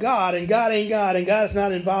talking about God and God ain't God and God is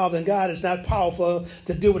not involved and God is not powerful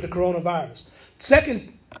to deal with the coronavirus.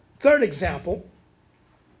 Third example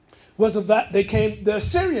was the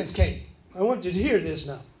Assyrians came. I want you to hear this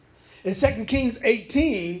now. In 2 Kings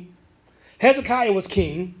 18, Hezekiah was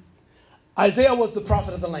king. Isaiah was the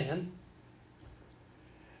prophet of the land.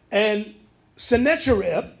 And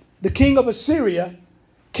Sennacherib, the king of Assyria,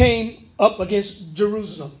 came up against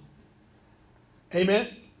Jerusalem. Amen.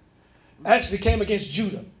 Actually came against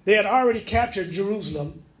Judah. They had already captured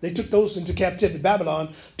Jerusalem. They took those into captivity.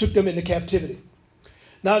 Babylon took them into captivity.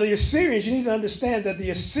 Now the Assyrians, you need to understand that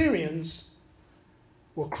the Assyrians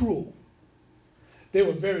were cruel. They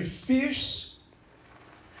were very fierce.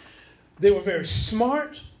 They were very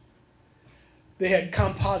smart. They had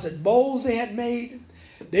composite bows they had made.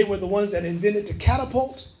 They were the ones that invented the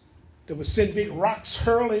catapult that would send big rocks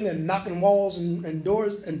hurling and knocking walls and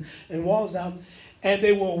doors and walls down. And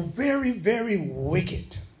they were very, very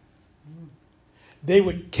wicked. They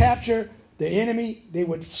would capture the enemy. They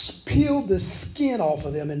would peel the skin off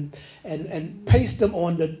of them and paste them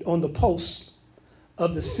on the posts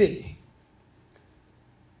of the city.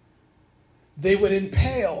 They would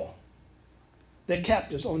impale their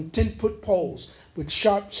captives on 10-foot poles. with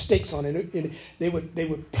sharp stakes on it. And they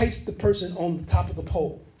would place the person on the top of the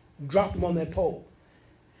pole, drop them on that pole,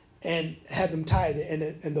 and have them tied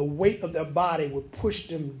there. And the weight of their body would push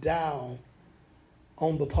them down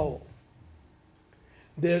on the pole.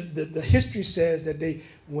 The history says that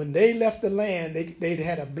when they left the land, they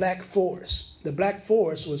had a black forest. The black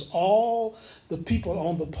forest was all the people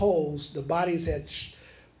on the poles. The bodies had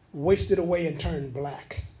wasted away and turned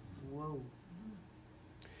black. Whoa.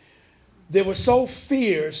 They were so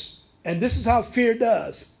fierce, and this is how fear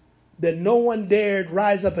does, that no one dared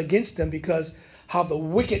rise up against them because how the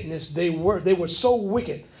wickedness they were. They were so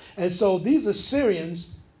wicked. And so these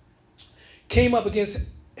Assyrians came up against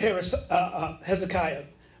Hezekiah,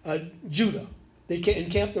 Judah. They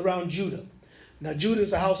encamped around Judah. Now, Judah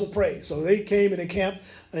is a house of praise. So they came and encamped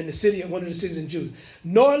in the city, one of the cities in Judah.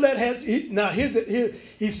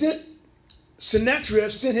 He sent,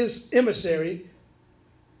 Sennacherib sent his emissary,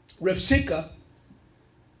 Rabshakeh,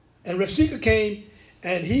 and Rabshakeh came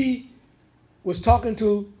and he was talking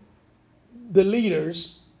to the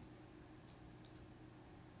leaders,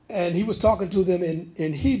 and he was talking to them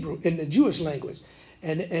in Hebrew, in the Jewish language.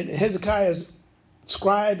 And Hezekiah's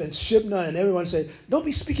scribe and Shebna and everyone said, don't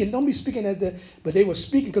be speaking at that. But they were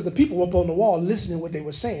speaking because the people were up on the wall listening to what they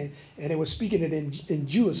were saying, and they were speaking it in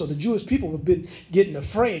Jewish. So the Jewish people were getting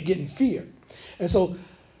afraid, getting fear. And so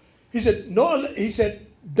he said,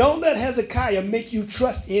 don't let Hezekiah make you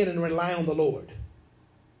trust in and rely on the Lord.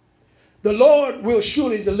 The Lord will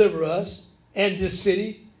surely deliver us, and this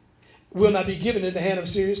city will not be given in the hand of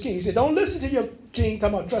Syria's king. He said, don't listen to your king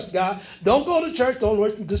talking about trust God. Don't go to church. Don't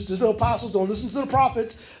listen to the apostles. Don't listen to the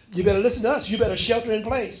prophets. You better listen to us. You better shelter in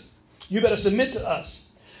place. You better submit to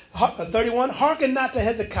us. 31, hearken not to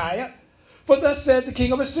Hezekiah, for thus said the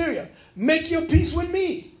king of Assyria, make your peace with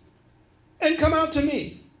me and come out to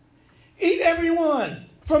me. Eat everyone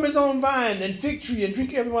from his own vine and fig tree and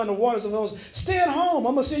drink everyone the waters of those. Stay at home.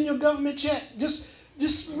 I'm going to send you a government check.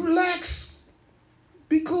 Just relax.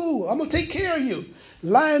 Be cool. I'm going to take care of you.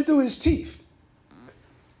 Lying through his teeth.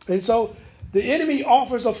 And so the enemy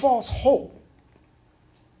offers a false hope.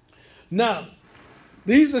 Now,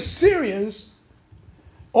 these Assyrians,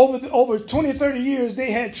 over 20, 30 years,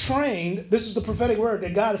 they had trained. This is the prophetic word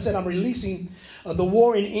that God has said, I'm releasing the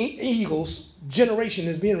warring eagles. Generation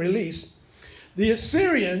is being released. The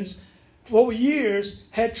Assyrians, for over years,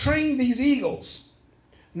 had trained these eagles.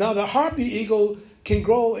 Now, the harpy eagle can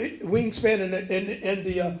grow wingspan, and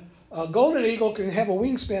the golden eagle can have a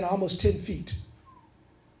wingspan of almost 10 feet.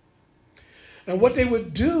 And what they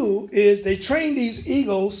would do is they train these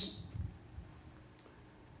eagles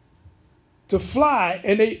to fly,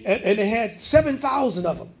 and they had 7,000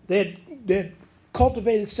 of them. They had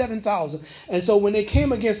cultivated 7,000. And so when they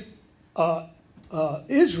came against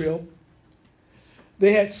Israel,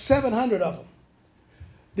 they had 700 of them.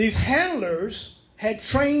 These handlers had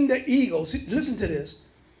trained the eagles. Listen to this.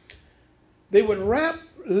 They would wrap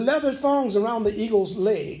leather thongs around the eagle's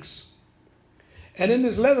legs. And in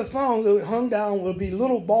this leather thongs that hung down would be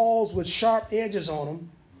little balls with sharp edges on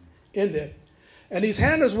them in there. And these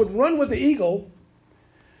handlers would run with the eagle,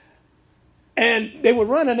 and they would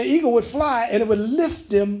run, and the eagle would fly, and it would lift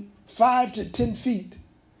them 5 to 10 feet.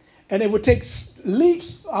 And they would take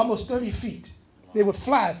leaps almost 30 feet. They would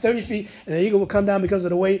fly 30 feet, and the eagle would come down because of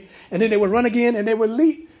the weight. And then they would run again, and they would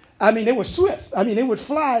leap. They were swift. They would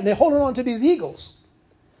fly, and they're holding on to these eagles.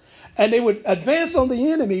 And they would advance on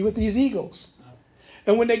the enemy with these eagles.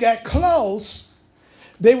 And when they got close,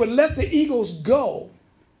 they would let the eagles go.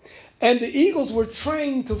 And the eagles were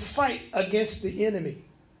trained to fight against the enemy.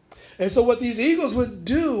 And so what these eagles would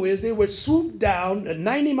do is they would swoop down at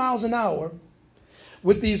 90 miles an hour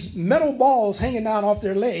with these metal balls hanging down off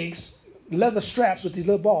their legs, leather straps with these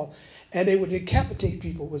little balls, and they would decapitate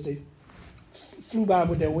people as they flew by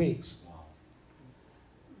with their wings.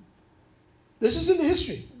 This is in the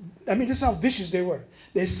history. This is how vicious they were.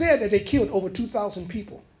 They said that they killed over 2,000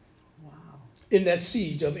 people in that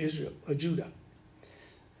siege of Israel, of Judah.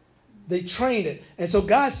 They trained it. And so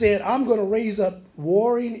God said, I'm going to raise up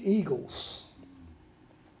warring eagles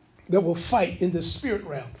that will fight in the spirit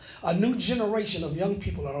realm. A new generation of young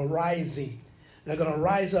people are arising. They're going to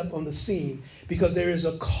rise up on the scene because there is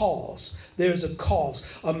a cause. There is a cause.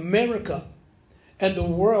 America and the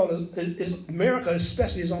world, America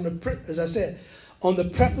especially, is on the, as I said, on the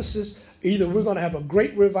precipice. Either we're going to have a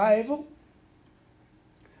great revival,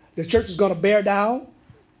 the church is going to bear down,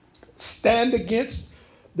 stand against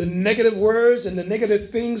the negative words and the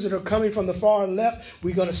negative things that are coming from the far left.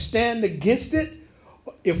 We're going to stand against it.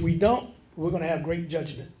 If we don't, we're going to have great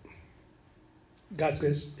judgment. God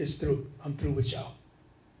says, it's through. I'm through with y'all.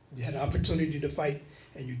 You had an opportunity to fight,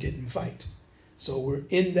 and you didn't fight. So we're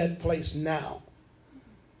in that place now.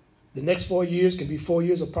 The next 4 years can be 4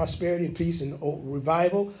 years of prosperity and peace and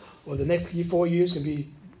revival, or the next 4 years can be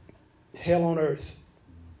hell on earth.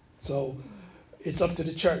 So it's up to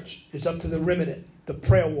the church. It's up to the remnant, the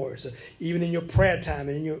prayer warriors. Even in your prayer time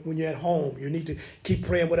and when you're at home, you need to keep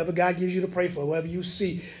praying. Whatever God gives you to pray for, whatever you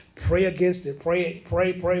see, pray against it. Pray.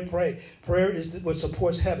 Prayer is what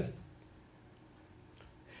supports heaven.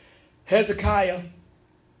 Hezekiah,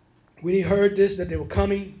 when he heard this, that they were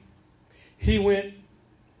coming, he went,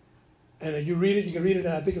 and you read it, you can read it,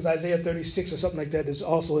 and I think it's Isaiah 36 or something like that that's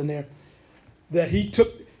also in there, that he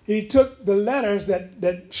took the letters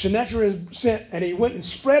that Sennacherib sent, and he went and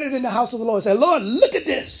spread it in the house of the Lord and said, Lord, look at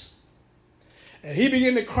this. And he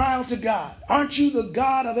began to cry out to God, aren't you the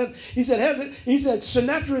God of heaven? He said,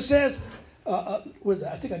 Sennacherib says, where's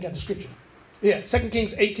that? I think I got the scripture. Yeah, 2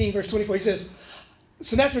 Kings 18, verse 24. He says,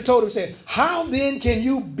 Sennacherib told him, said, how then can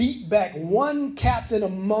you beat back one captain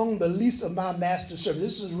among the least of my master's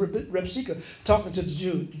servants? This is Rebekah talking to the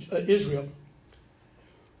Jew, Israel.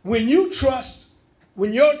 When your trust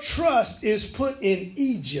is put in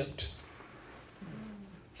Egypt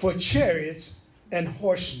for chariots and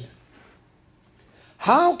horsemen,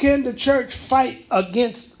 how can the church fight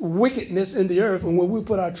against wickedness in the earth when we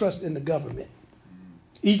put our trust in the government?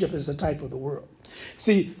 Egypt is the type of the world.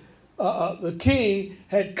 See, the king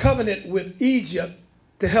had covenant with Egypt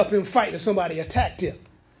to help him fight if somebody attacked him.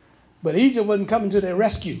 But Egypt wasn't coming to their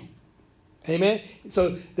rescue. Amen?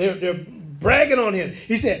 So they're bragging on him.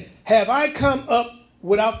 He said, have I come up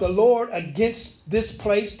without the Lord against this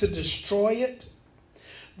place to destroy it?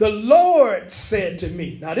 The Lord said to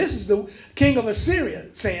me. Now this is the king of Assyria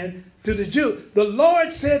saying to the Jew, the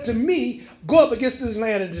Lord said to me, go up against this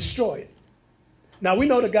land and destroy it. Now we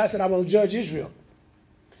know the God said, I'm going to judge Israel.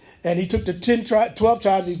 And he took the 12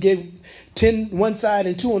 tribes, he gave 10 one side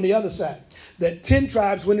and 2 on the other side. That 10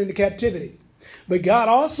 tribes went into captivity. But God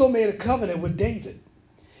also made a covenant with David.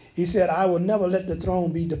 He said, I will never let the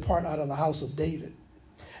throne be depart out of the house of David.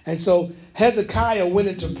 And so Hezekiah went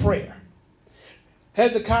into prayer.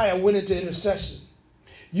 Hezekiah went into intercession.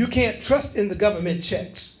 You can't trust in the government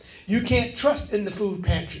checks. You can't trust in the food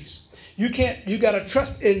pantries. You got to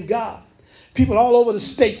trust in God. People all over the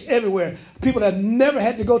states, everywhere, people that have never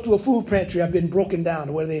had to go to a food pantry have been broken down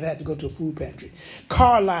to where they've had to go to a food pantry.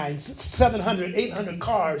 Car lines, 700, 800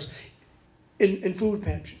 cars in food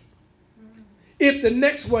pantry. If the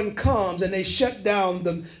next one comes and they shut down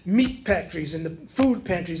the meat factories and the food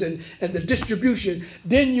pantries and the distribution,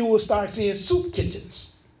 then you will start seeing soup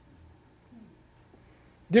kitchens.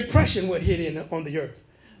 Depression will hit in on the earth.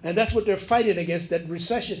 And that's what they're fighting against, that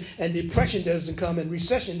recession. And depression doesn't come and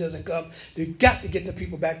recession doesn't come. They've got to get the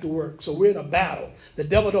people back to work. So we're in a battle. The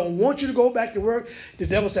devil don't want you to go back to work. The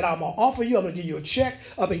devil said, I'm going to offer you, I'm going to give you a check.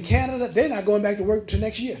 Up in Canada, they're not going back to work till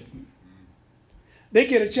next year. They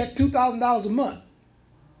get a check $2,000 a month.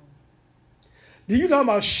 You talking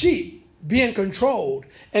about sheep being controlled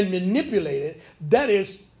and manipulated? That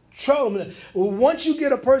is trouble. Once you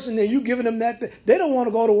get a person and you giving them that, they don't want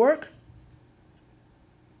to go to work.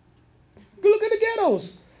 Look at the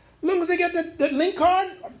ghettos. As long as they get that link card,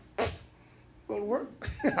 go to work.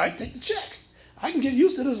 I take the check. I can get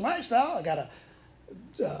used to this lifestyle. I got a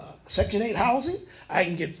Section 8 housing. I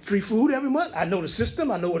can get free food every month. I know the system.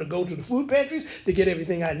 I know where to go to the food pantries to get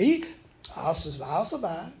everything I need. I'll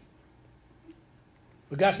survive.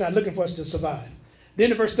 But God's not looking for us to survive. Then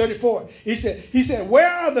in verse 34, he said, where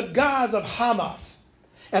are the gods of Hamath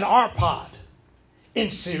and Arpad in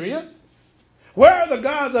Syria? Where are the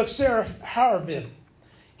gods of Seraharvim,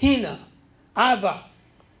 Hena, Ava,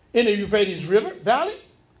 in the Euphrates River Valley?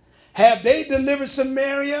 Have they delivered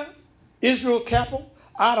Samaria, Israel capital,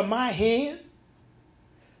 out of my hand?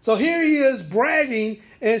 So here he is bragging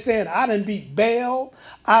and saying, I done beat Baal,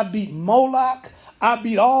 I beat Moloch, I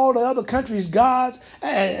beat all the other countries' gods,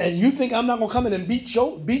 and you think I'm not going to come in and beat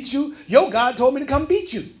you? Your God told me to come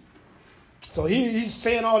beat you. So he's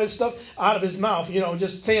saying all this stuff out of his mouth,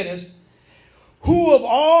 just saying this. Who of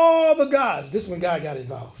all the gods, this one God got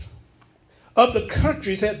involved, of the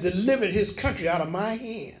countries have delivered his country out of my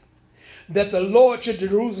hand, that the Lord should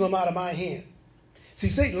Jerusalem out of my hand? See,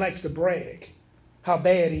 Satan likes to brag how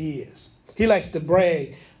bad he is. He likes to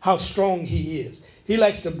brag how strong he is. He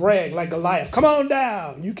likes to brag like Goliath. Come on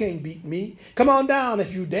down. You can't beat me. Come on down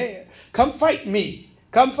if you dare. Come fight me.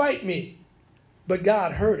 Come fight me. But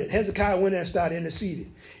God heard it. Hezekiah went and started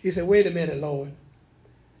interceding. He said, wait a minute, Lord.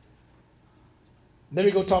 Let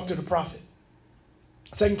me go talk to the prophet.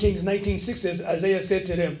 2 Kings 19:6 says, Isaiah said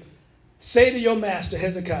to them, say to your master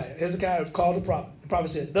Hezekiah. Hezekiah called the prophet. The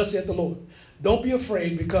prophet said, thus saith the Lord, don't be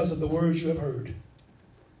afraid because of the words you have heard.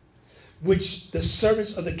 which the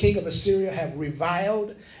servants of the king of Assyria have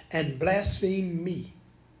reviled and blasphemed me.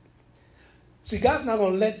 See, God's not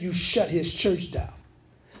going to let you shut his church down.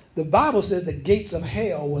 The Bible says the gates of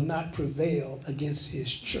hell will not prevail against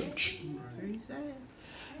his church.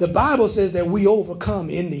 The Bible says that we overcome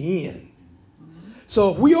in the end.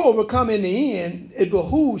 So if we overcome in the end, it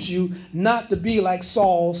behooves you not to be like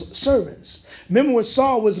Saul's servants. Remember when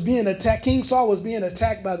Saul was being attacked, King Saul was being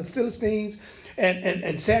attacked by the Philistines,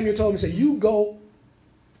 and Samuel told him, say, you go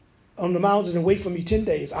on the mountain and wait for me 10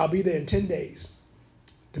 days. I'll be there in 10 days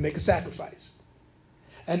to make a sacrifice.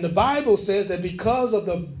 And the Bible says that because of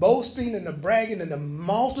the boasting and the bragging and the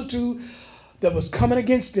multitude that was coming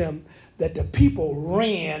against them, that the people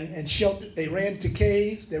ran and sheltered. They ran to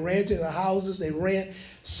caves. They ran to the houses. They ran.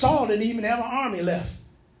 Saul didn't even have an army left.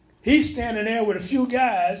 He's standing there with a few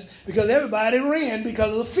guys because everybody ran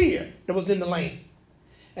because of the fear that was in the land.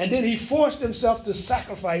 And then he forced himself to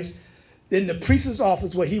sacrifice in the priest's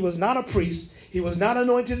office where he was not a priest. He was not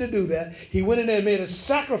anointed to do that. He went in there and made a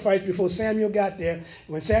sacrifice before Samuel got there.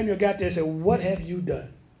 When Samuel got there, he said, what have you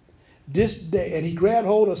done? This day. And he grabbed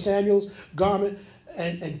hold of Samuel's garment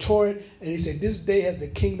and tore it. And he said, this day has the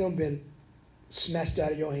kingdom been snatched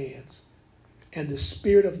out of your hands. And the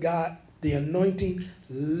Spirit of God, the anointing,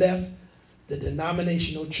 left the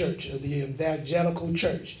denominational church, or the evangelical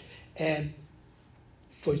church. And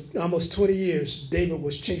for almost 20 years, David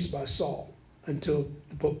was chased by Saul until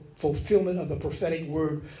the fulfillment of the prophetic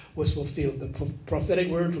word was fulfilled. The prophetic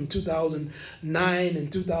word from 2009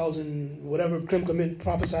 and 2000, whatever Kim Clement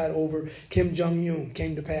prophesied over Kim Jong-un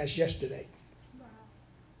came to pass yesterday. Wow.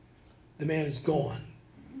 The man is gone.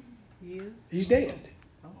 He's dead.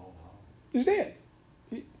 He's dead.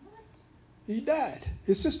 He died.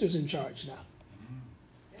 His sister's in charge now.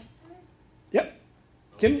 Yep.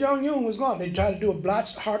 Kim Jong-un was gone. They tried to do a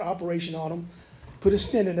botched heart operation on him, put a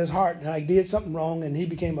stent in his heart, and I did something wrong, and he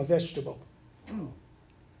became a vegetable.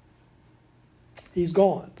 He's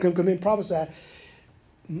gone. Kim Clement prophesied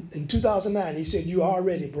in 2009. He said, you are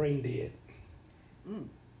already brain dead.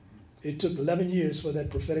 It took 11 years for that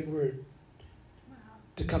prophetic word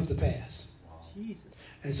to come to pass. Jesus.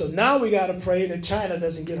 And so now we got to pray that China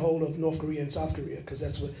doesn't get hold of North Korea and South Korea, because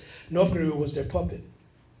that's what North Korea was their puppet.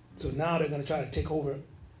 So now they're going to try to take over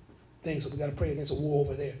things. So we got to pray against a war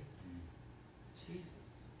over there.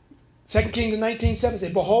 2 Kings 19:7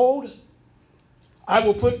 says, behold, I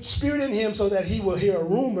will put spirit in him so that he will hear a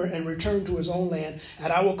rumor and return to his own land,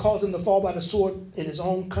 and I will cause him to fall by the sword in his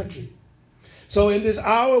own country. So in this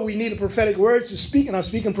hour, we need a prophetic word to speak, and I'm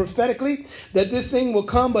speaking prophetically, that this thing will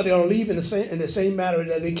come, but it'll leave in the same manner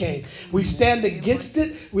that it came. We stand against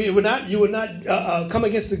it. You would not come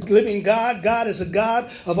against the living God. God is a God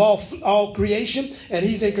of all creation, and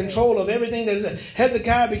he's in control of everything that is.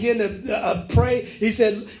 Hezekiah began to pray. He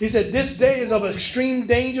said, this day is of extreme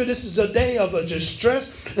danger. This is a day of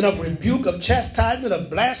distress and of rebuke, of chastisement, of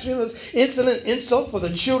blasphemous, insolent insult for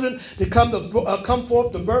the children to come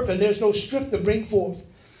forth to birth, and there's no strength to bring forth,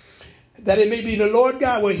 that it may be the Lord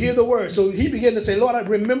God will hear the word. So he began to say, Lord, I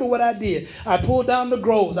remember what I did. I pulled down the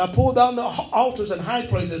groves. I pulled down the altars and high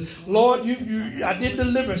places. Lord, I did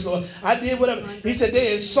deliverance, Lord. I did whatever. He said,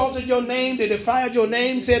 they insulted your name. They defied your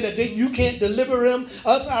name, said that you can't deliver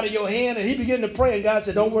us out of your hand. And he began to pray, and God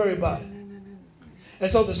said, don't worry about it.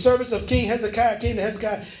 And so the servants of King Hezekiah came to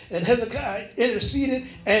Hezekiah, and Hezekiah interceded,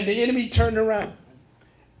 and the enemy turned around.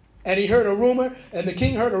 And he heard a rumor, and the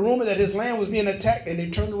king heard a rumor that his land was being attacked, and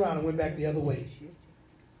they turned around and went back the other way.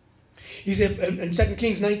 He said in 2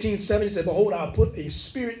 Kings 19:7, he said, behold, I'll put a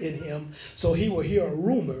spirit in him, so he will hear a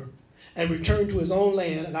rumor and return to his own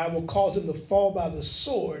land, and I will cause him to fall by the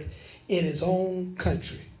sword in his own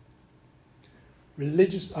country.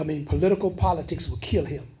 Political politics will kill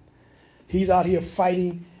him. He's out here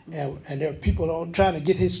fighting, and there are people trying to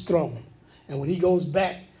get his throne. And when he goes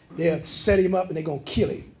back, they'll set him up, and they're going to kill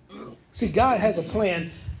him. See, God has a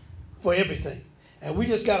plan for everything. And we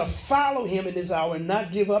just got to follow him in this hour and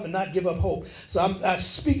not give up hope. So I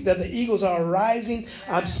speak that the eagles are rising.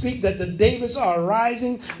 I speak that the Davids are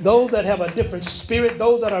rising. Those that have a different spirit.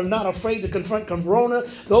 Those that are not afraid to confront Corona.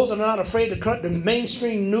 Those that are not afraid to confront the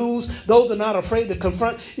mainstream news. Those that are not afraid to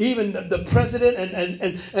confront even the president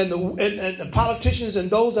and the politicians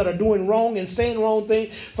and those that are doing wrong and saying wrong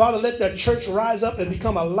things. Father, let the church rise up and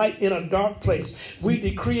become a light in a dark place. We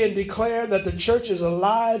decree and declare that the church is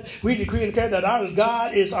alive. We decree and declare that our of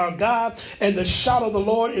God is our God, and the shout of the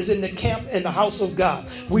Lord is in the camp in the house of God.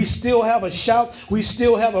 We still have a shout. We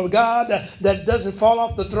still have a God that doesn't fall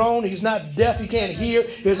off the throne. He's not deaf. He can't hear.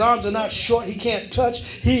 His arms are not short. He can't touch.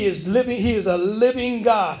 He is living. He is a living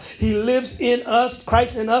God. He lives in us,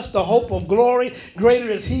 Christ in us, the hope of glory. Greater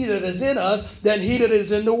is he that is in us than he that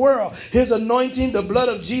is in the world. His anointing, the blood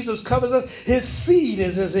of Jesus covers us. His seed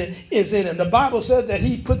is in him. The Bible says that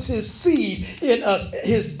he puts his seed in us,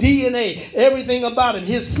 his DNA, everything about him,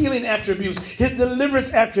 his healing attributes, his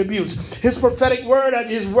deliverance attributes, his prophetic word, and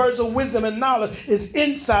his words of wisdom and knowledge is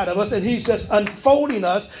inside of us, and he's just unfolding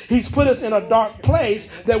us. He's put us in a dark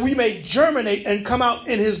place that we may germinate and come out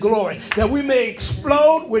in his glory, that we may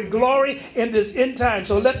explode with glory in this end time.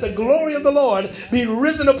 So let the glory of the Lord be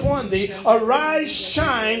risen upon thee. Arise,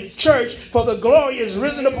 shine, church, for the glory is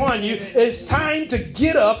risen upon you. It's time to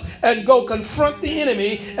get up and go confront the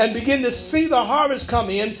enemy and begin to see the harvest come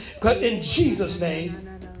in. But in Jesus'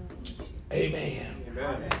 name, amen.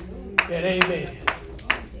 And amen.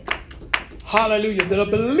 Hallelujah. The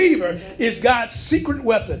believer is God's secret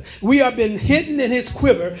weapon. We have been hidden in his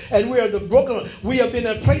quiver, and we are the broken. We have been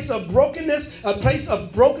in a place of brokenness. A place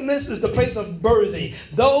of brokenness is the place of birthing.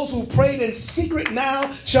 Those who prayed in secret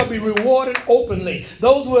now shall be rewarded openly.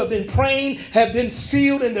 Those who have been praying have been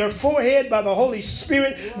sealed in their forehead by the Holy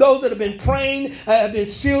Spirit. Those that have been praying have been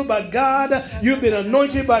sealed by God. You've been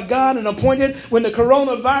anointed by God and appointed. When the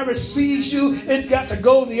coronavirus sees you, it's got to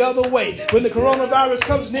go the other way. When the coronavirus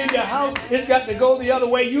comes near your house, it's got to go the other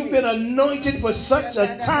way. You've been anointed for such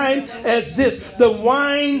a time as this. The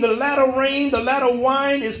wine, the latter rain, the latter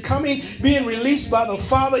wine is coming, being released by the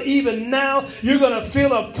Father. Even now, you're going to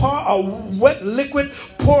feel a wet liquid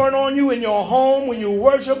pouring on you in your home, when you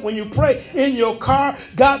worship, when you pray, in your car.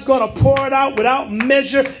 God's going to pour it out without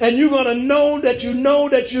measure, and you're going to know that you know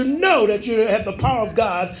that you know that you have the power of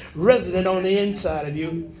God resident on the inside of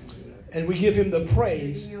you. And we give him the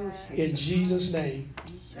praise in Jesus' name.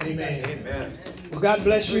 Amen. Amen. Well, God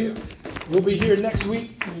bless you. We'll be here next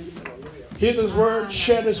week. Hear this word,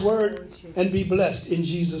 share this word, and be blessed in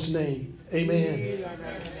Jesus' name. Amen.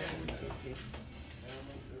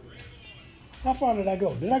 How far did I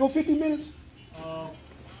go? Did I go 50 minutes?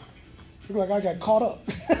 Look like I got caught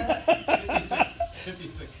up. 56.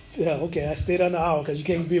 Yeah, okay. I stayed on the hour because you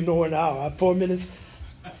can't be nowhere in an hour. 4 minutes.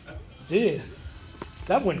 Gee,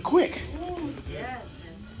 that went quick.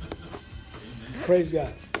 Praise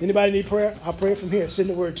God. Anybody need prayer? I'll pray from here. Send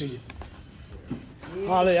the word to you.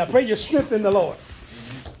 Hallelujah. I pray your strength in the Lord.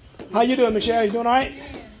 How you doing, Michelle? You doing all right?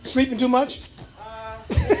 Sleeping too much?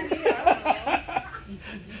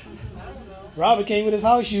 Robert came with his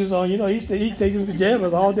house shoes on. You know, he takes his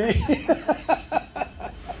pajamas all day.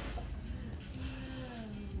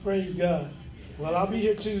 Praise God. Well, I'll be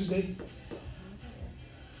here Tuesday.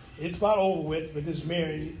 It's about over with this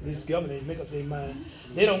mayor, this governor, make up their mind.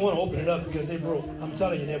 They don't want to open it up because they're broke. I'm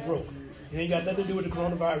telling you, they're broke. It ain't got nothing to do with the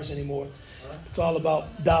coronavirus anymore. It's all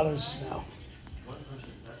about dollars now.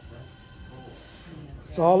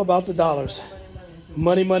 It's all about the dollars.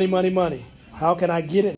 Money, money, money, money. How can I get it?